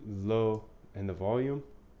 low, and the volume.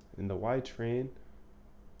 And the Y train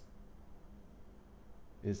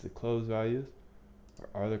is the closed values,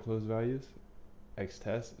 or are the closed values. X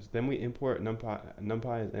test. Then we import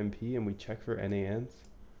numpy as NP, and we check for NANs,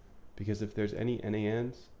 because if there's any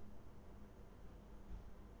NANs,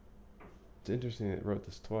 it's interesting it wrote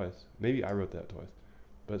this twice. Maybe I wrote that twice,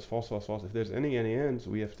 but it's false, false, false. If there's any NANs,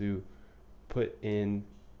 we have to put in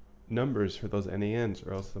numbers for those NANs,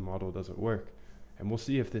 or else the model doesn't work. And we'll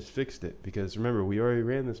see if this fixed it, because remember, we already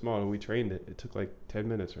ran this model, we trained it. It took like 10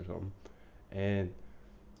 minutes or something. And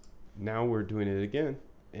now we're doing it again,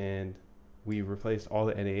 and we replaced all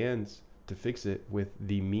the NANs to fix it with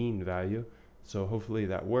the mean value. So hopefully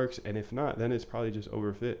that works. And if not, then it's probably just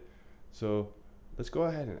overfit. So let's go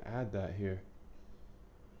ahead and add that here.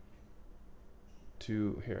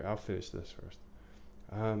 Here, I'll finish this first.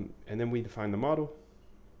 And then we define the model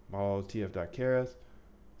tf.keras,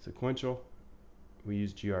 sequential. We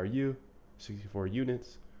use GRU, 64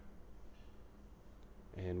 units,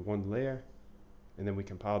 and 1 layer. And then we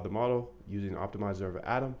compiled the model using optimizer of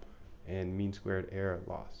Atom and mean squared error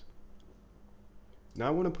loss. Now I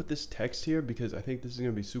want to put this text here because I think this is going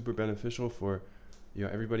to be super beneficial for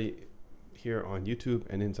everybody here on YouTube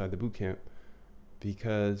and inside the bootcamp,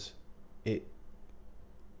 because it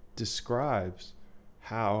describes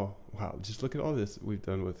how, wow, just look at all this we've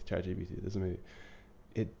done with ChatGPT. This is amazing.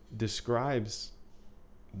 It describes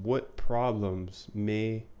what problems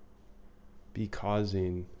may be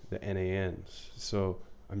causing the NANs. So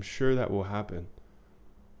I'm sure that will happen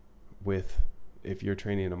if you're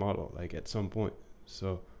training a model, like at some point.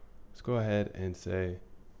 So let's go ahead and say,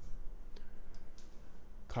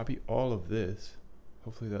 copy all of this.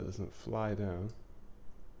 Hopefully that doesn't fly down.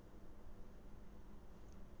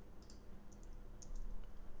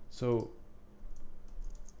 So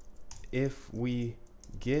if we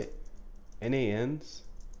get NANs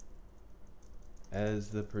as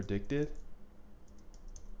the predicted,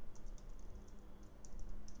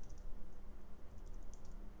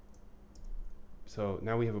 so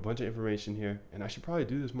now we have a bunch of information here, and I should probably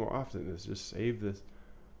do this more often, is just save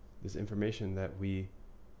this information that we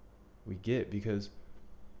get, because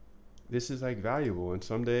this is like valuable, and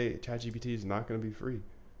someday ChatGPT is not going to be free,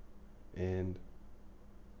 and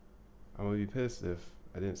I'm going to be pissed if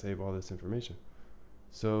I didn't save all this information.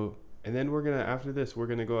 So, and then we're going to, after this, we're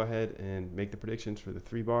going to go ahead and make the predictions for the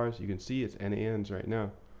 3 bars. You can see it's NANs right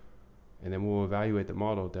now, and then we'll evaluate the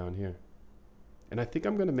model down here. And I think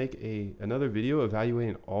I'm going to make another video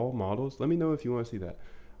evaluating all models. Let me know if you want to see that.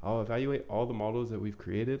 I'll evaluate all the models that we've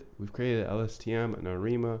created. We've created an LSTM, an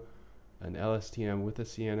ARIMA, an LSTM with a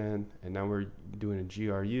CNN, and now we're doing a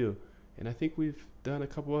GRU. And I think we've done a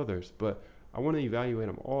couple others, but I want to evaluate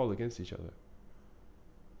them all against each other.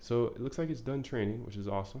 So it looks like it's done training, which is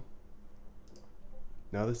awesome.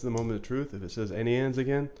 Now this is the moment of truth. If it says NANs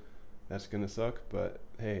again, that's going to suck, but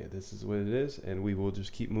hey, this is what it is, and we will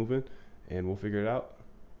just keep moving. And we'll figure it out.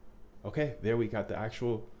 Okay, there we got the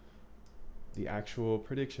actual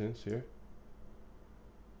predictions here,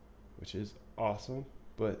 which is awesome.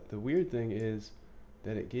 But the weird thing is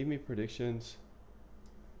that it gave me predictions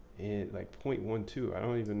in like 0.12. I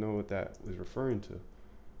don't even know what that was referring to.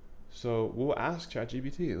 So we'll ask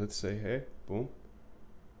ChatGPT. Let's say, hey, boom.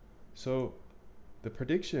 So the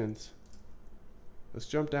predictions, let's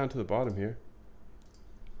jump down to the bottom here.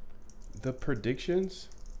 The predictions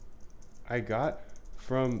I got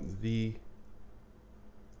from the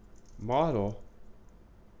model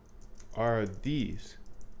are these.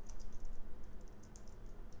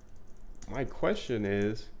 My question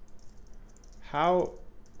is, how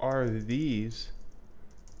are these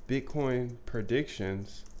Bitcoin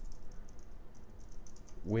predictions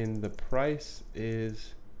when the price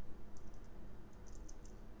is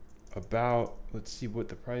about, let's see what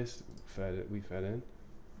the price we fed in,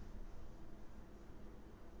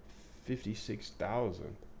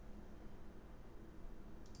 56,000.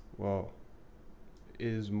 Well,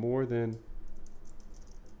 is more than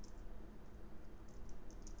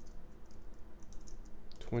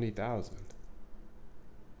 $20,000.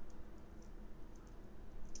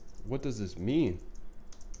 What does this mean?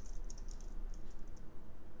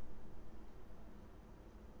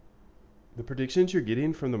 The predictions you're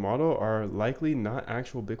getting from the model are likely not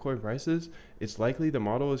actual Bitcoin prices. It's likely the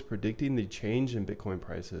model is predicting the change in Bitcoin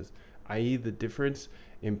prices, i.e. the difference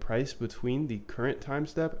in price between the current time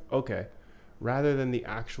step, okay, rather than the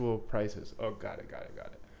actual prices. Oh, got it.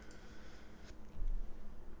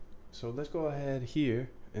 So let's go ahead here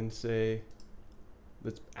and say,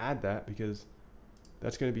 let's add that because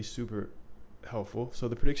that's going to be super helpful. So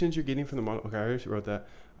the predictions you're getting from the model, okay, I already wrote that,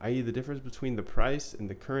 i.e. the difference between the price and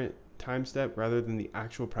the current time step rather than the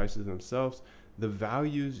actual prices themselves. The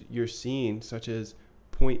values you're seeing, such as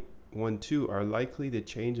 0.12, are likely to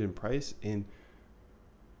change in price in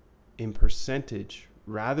percentage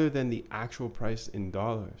rather than the actual price in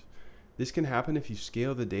dollars. This can happen if you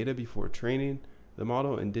scale the data before training the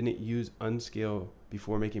model and didn't use unscale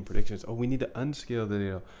before making predictions. Oh, we need to unscale the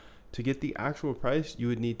data. To get the actual price, you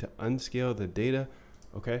would need to unscale the data.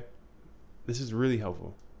 Okay, this is really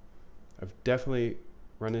helpful. I've definitely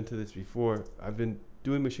run into this before. I've been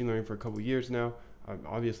doing machine learning for a couple years now. I'm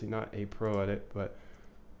obviously not a pro at it, but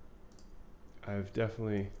I've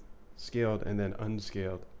definitely scaled and then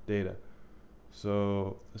unscaled data.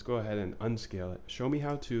 So let's go ahead and unscale it. Show me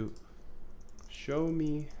how to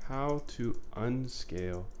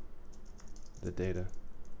unscale the data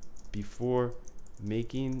before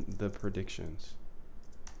making the predictions.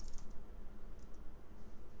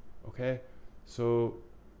 Okay, so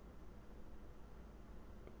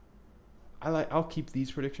I'll keep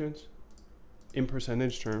these predictions in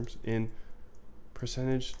percentage terms.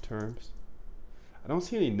 I don't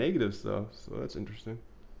see any negatives though, so that's interesting.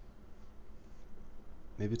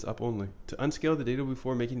 Maybe it's up only. To unscale the data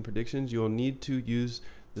before making predictions, you'll need to use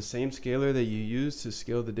the same scaler that you use to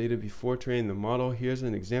scale the data before training the model. Here's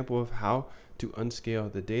an example of how to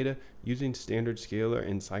unscale the data using standard scaler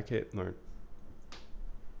in scikit-learn.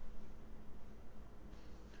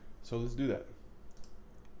 So let's do that.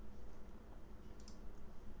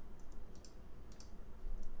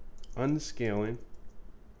 Unscaling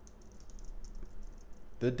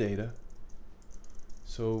the data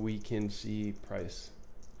so we can see price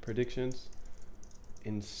predictions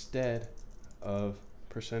instead of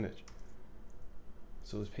percentage.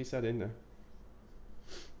 So let's paste that in there.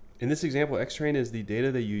 In this example, xtrain is the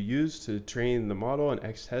data that you use to train the model, and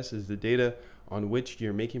xtest is the data on which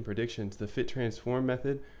you're making predictions. The fit transform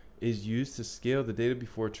method is used to scale the data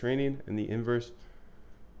before training, and the inverse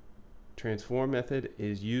transform method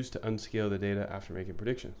is used to unscale the data after making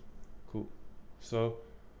predictions. Cool. So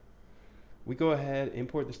we go ahead,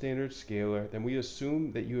 import the standard scaler, then we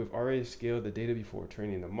assume that you have already scaled the data before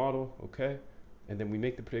training the model, okay? And then we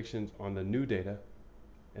make the predictions on the new data,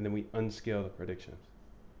 and then we unscale the predictions.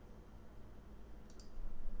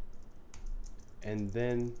 And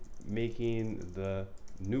then making the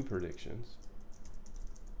new predictions.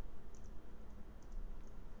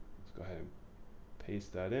 Let's go ahead and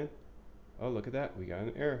paste that in. Oh, look at that, we got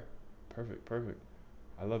an error. Perfect.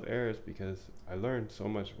 I love errors because I learned so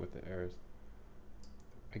much with the errors.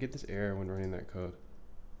 I get this error when running that code.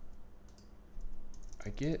 I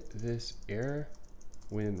get this error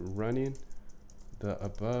when running the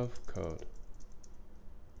above code.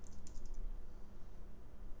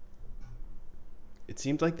 It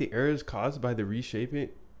seems like the error is caused by the reshaping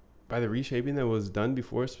that was done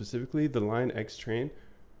before, specifically the line xtrain,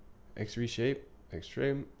 xreshape.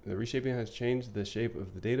 The reshaping has changed the shape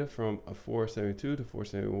of the data from a 472 to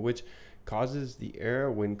 471, which causes the error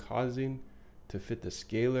when causing to fit the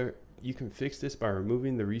scaler. You can fix this by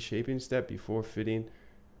removing the reshaping step before fitting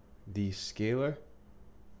the scaler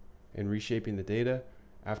and reshaping the data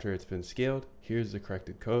after it's been scaled. Here's the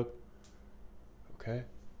corrected code. Okay,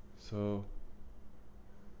 so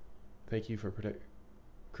thank you for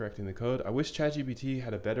correcting the code. I wish ChatGPT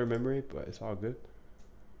had a better memory, but it's all good.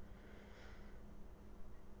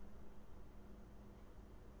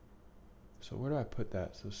 So where do I put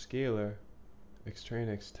that? So scaler, xtrain,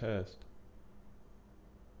 xtest.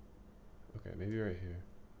 Okay, maybe right here.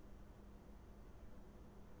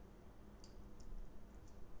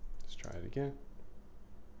 Let's try it again.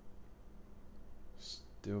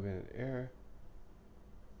 Still get an error.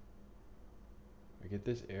 I get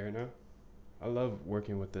this error now. I love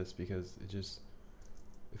working with this because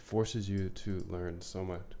it forces you to learn so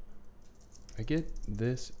much. I get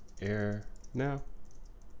this error now.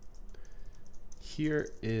 Here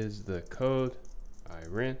is the code I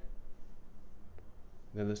ran.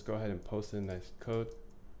 Then let's go ahead and post in nice code.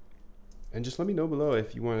 And just let me know below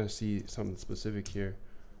if you want to see something specific here,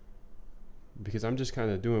 because I'm just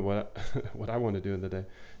kind of doing what I want to do in the day.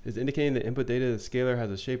 It's indicating the input data, the scalar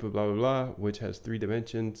has a shape of blah, blah, blah, which has 3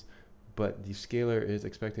 dimensions, but the scalar is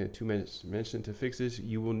expecting a 2 dimension. To fix this,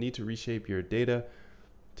 you will need to reshape your data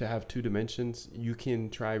to have 2 dimensions. You can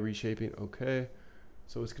try reshaping. Okay,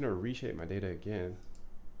 so it's gonna reshape my data again.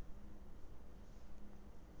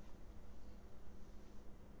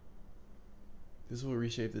 This will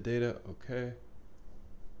reshape the data. Okay,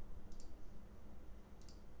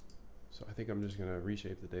 so I think I'm just gonna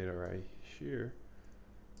reshape the data right here.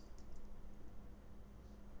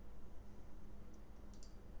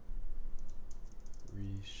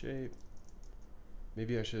 Reshape.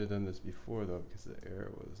 Maybe I should have done this before though, because the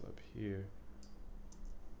error was up here.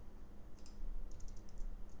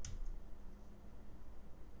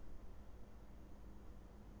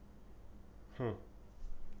 Huh.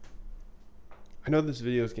 I know this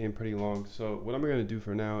video is getting pretty long, so what I'm gonna do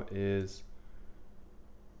for now is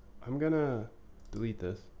I'm gonna delete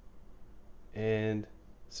this. And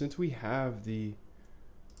since we have the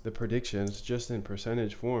predictions just in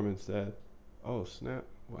percentage form instead. Oh snap,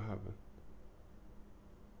 what happened?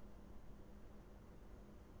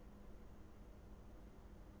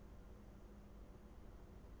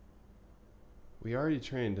 We already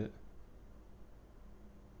trained it.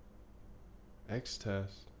 X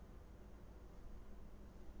test.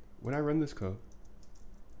 When I run this code,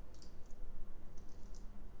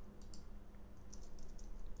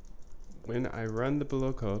 when I run the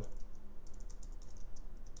below code,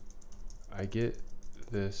 I get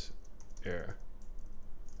this error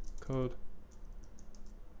code.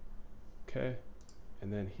 Okay,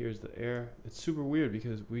 and then here's the error. It's super weird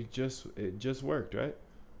because it just worked, right?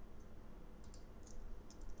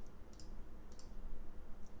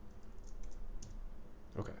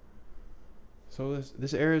 Okay, so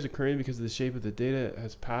this error is occurring because the shape of the data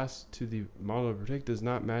has passed to the model to predict does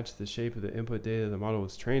not match the shape of the input data the model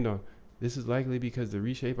was trained on. This is likely because the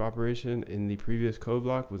reshape operation in the previous code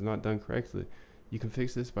block was not done correctly. You can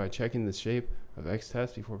fix this by checking the shape of X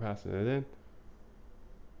test before passing it in.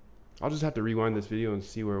 I'll just have to rewind this video and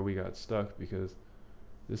see where we got stuck, because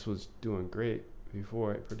this was doing great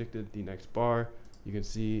before. It predicted the next bar. You can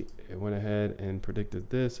see it went ahead and predicted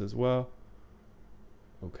this as well.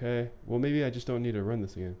 Okay, well maybe I just don't need to run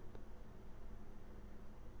this again.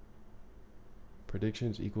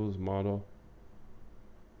 Predictions equals model.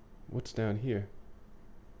 What's down here?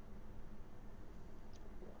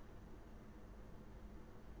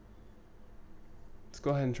 Let's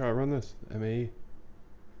go ahead and try to run this. MAE.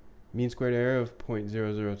 Mean squared error of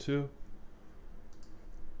 0.002.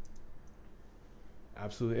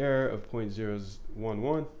 Absolute error of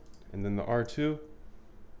 0.011. And then the R2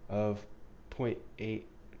 of 0.809.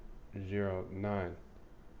 And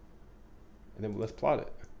then let's plot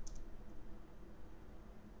it.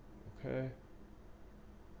 Okay.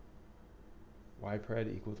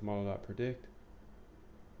 ypred equals model.predict.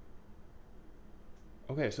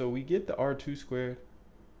 Okay, so we get the R2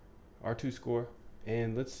 score,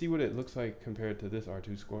 and let's see what it looks like compared to this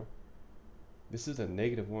R2 score. This is a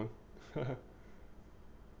 -1.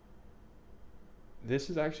 This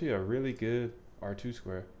is actually a really good R2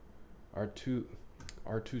 score,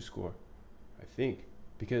 I think,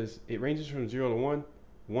 because it ranges from 0 to 1,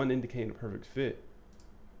 1 indicating a perfect fit.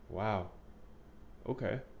 Wow.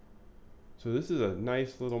 Okay. So this is a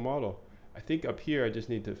nice little model. I think up here I just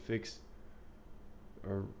need to fix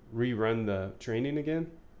or rerun the training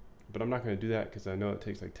again, but I'm not going to do that because I know it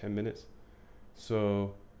takes like 10 minutes.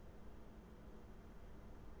 So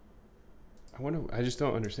I just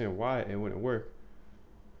don't understand why it wouldn't work.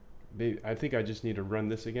 Maybe, I think I just need to run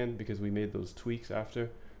this again because we made those tweaks after,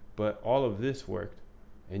 but all of this worked.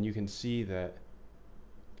 And you can see that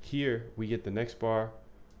here we get the next bar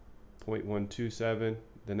 0.127,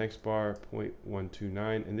 the next bar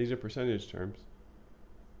 0.129, and these are percentage terms.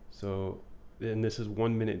 So, and this is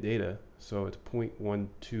 1 minute data, so it's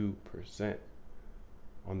 0.12%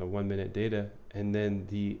 on the 1 minute data. And then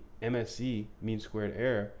the MSE, mean squared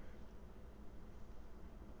error,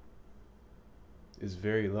 is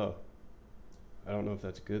very low. I don't know if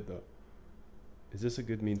that's good though. Is this a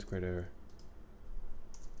good mean squared error?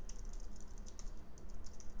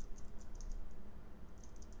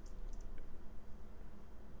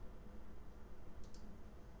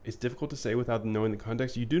 It's difficult to say without knowing the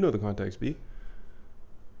context. You do know the context, B.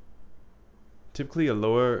 Typically a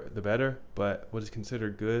lower the better, but what is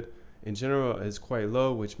considered good in general is quite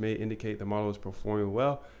low, which may indicate the model is performing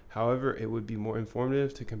well. However, it would be more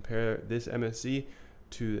informative to compare this MSE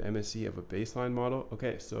to the MSE of a baseline model.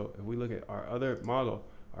 Okay, so if we look at our other model,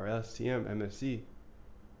 our LSTM MSE,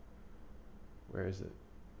 where is it?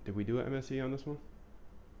 Did we do an MSE on this one?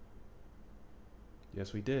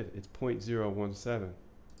 Yes, we did. It's 0.017.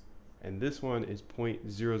 And this one is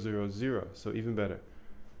 0.000, so even better.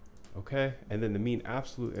 Okay, and then the mean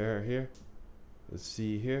absolute error here, let's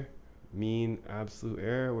see here, mean absolute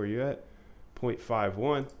error, where you at?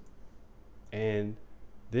 0.51. And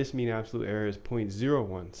this mean absolute error is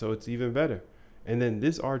 0.01. So it's even better. And then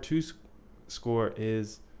this R2 score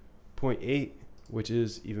is 0.8, which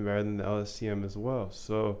is even better than the LSTM as well.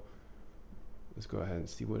 So let's go ahead and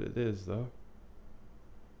see what it is though.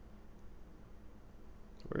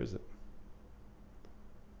 Where is it?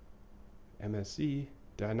 MSE.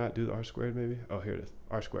 Did I not do the R squared maybe? Oh, here it is.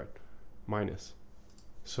 R squared minus.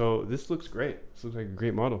 So this looks great. This looks like a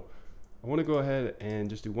great model. I want to go ahead and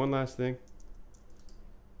just do one last thing.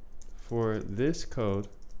 For this code,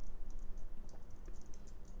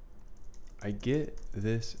 I get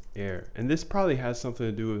this error. And this probably has something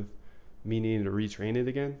to do with me needing to retrain it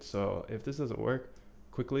again. So if this doesn't work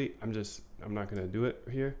quickly, I'm not going to do it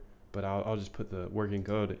here, but I'll just put the working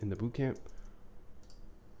code in the bootcamp.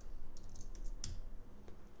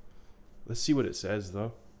 Let's see what it says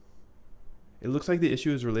though. It looks like the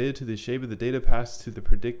issue is related to the shape of the data passed to the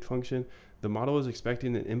predict function. The model is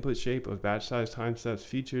expecting an input shape of batch size, time steps,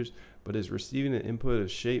 features, but is receiving an input of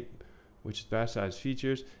shape, which is batch size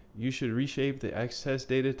features. You should reshape the X-test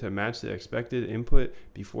data to match the expected input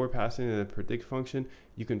before passing in the predict function.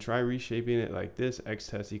 You can try reshaping it like this: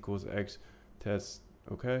 X-test equals X-test.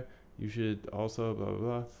 Okay. You should also blah, blah,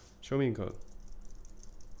 blah. Show me in code,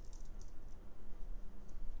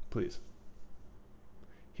 please.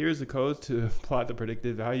 Here's the code to plot the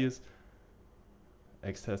predicted values.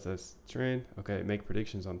 X-test as train. Okay, make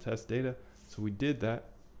predictions on test data. So we did that.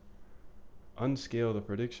 Unscale the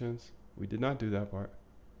predictions. We did not do that part.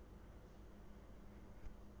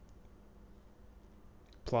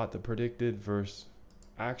 Plot the predicted versus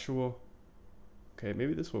actual. Okay,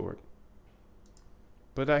 maybe this will work.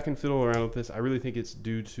 But I can fiddle around with this. I really think it's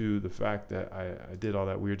due to the fact that I did all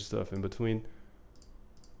that weird stuff in between.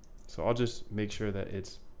 So I'll just make sure that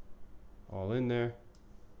it's all in there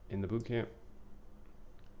in the bootcamp.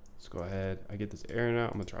 Let's go ahead. I get this error now.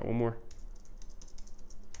 I'm gonna try one more.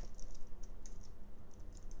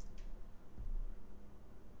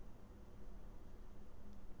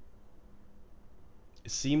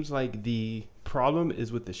 It seems like the problem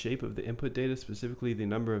is with the shape of the input data, specifically the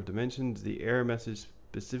number of dimensions. The error message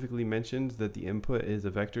specifically mentions that the input is a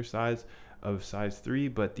vector size of size 3,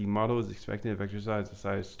 but the model is expecting a vector size of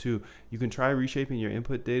size 2. You can try reshaping your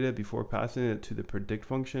input data before passing it to the predict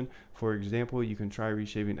function. For example, you can try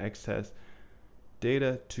reshaping X-test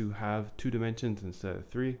data to have 2 dimensions instead of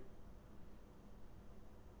 3.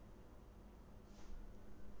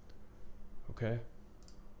 Okay.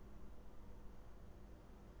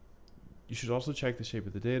 You should also check the shape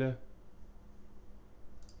of the data.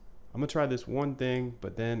 I'm gonna try this one thing,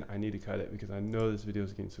 but then I need to cut it because I know this video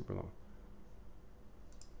is getting super long.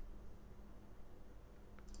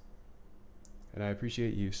 And I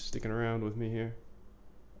appreciate you sticking around with me here.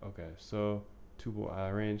 Okay, so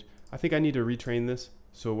tuple range. I think I need to retrain this.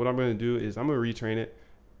 So what I'm gonna do is I'm gonna retrain it.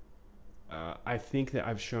 I think that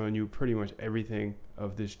I've shown you pretty much everything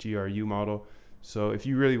of this GRU model. So if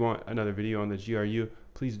you really want another video on the GRU,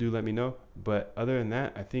 please do let me know. But other than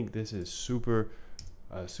that, I think this is super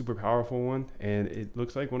powerful one, and it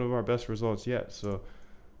looks like one of our best results yet. So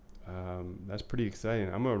that's pretty exciting.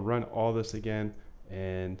 I'm gonna run all this again,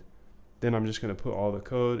 and then I'm just gonna put all the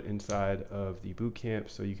code inside of the bootcamp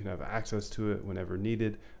so you can have access to it whenever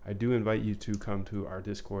needed. I do invite you to come to our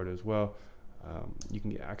Discord as well. You can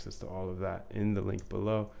get access to all of that in the link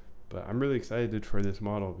below. But I'm really excited for this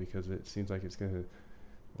model because it seems like it's gonna,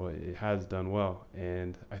 well, it has done well.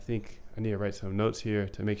 And I think I need to write some notes here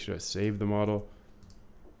to make sure to save the model.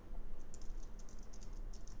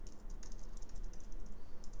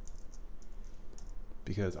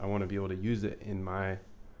 Because I want to be able to use it in my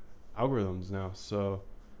algorithms now. So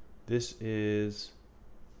this is,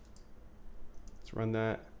 let's run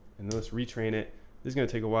that and then let's retrain it. This is going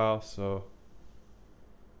to take a while, so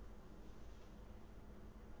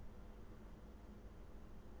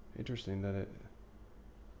interesting that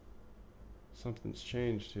something's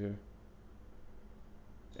changed here.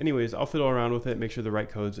 Anyways, I'll fiddle around with it, make sure the right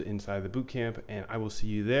code's inside the bootcamp, and I will see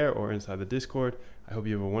you there or inside the Discord. I hope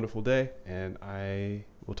you have a wonderful day, and I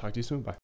will talk to you soon. Bye.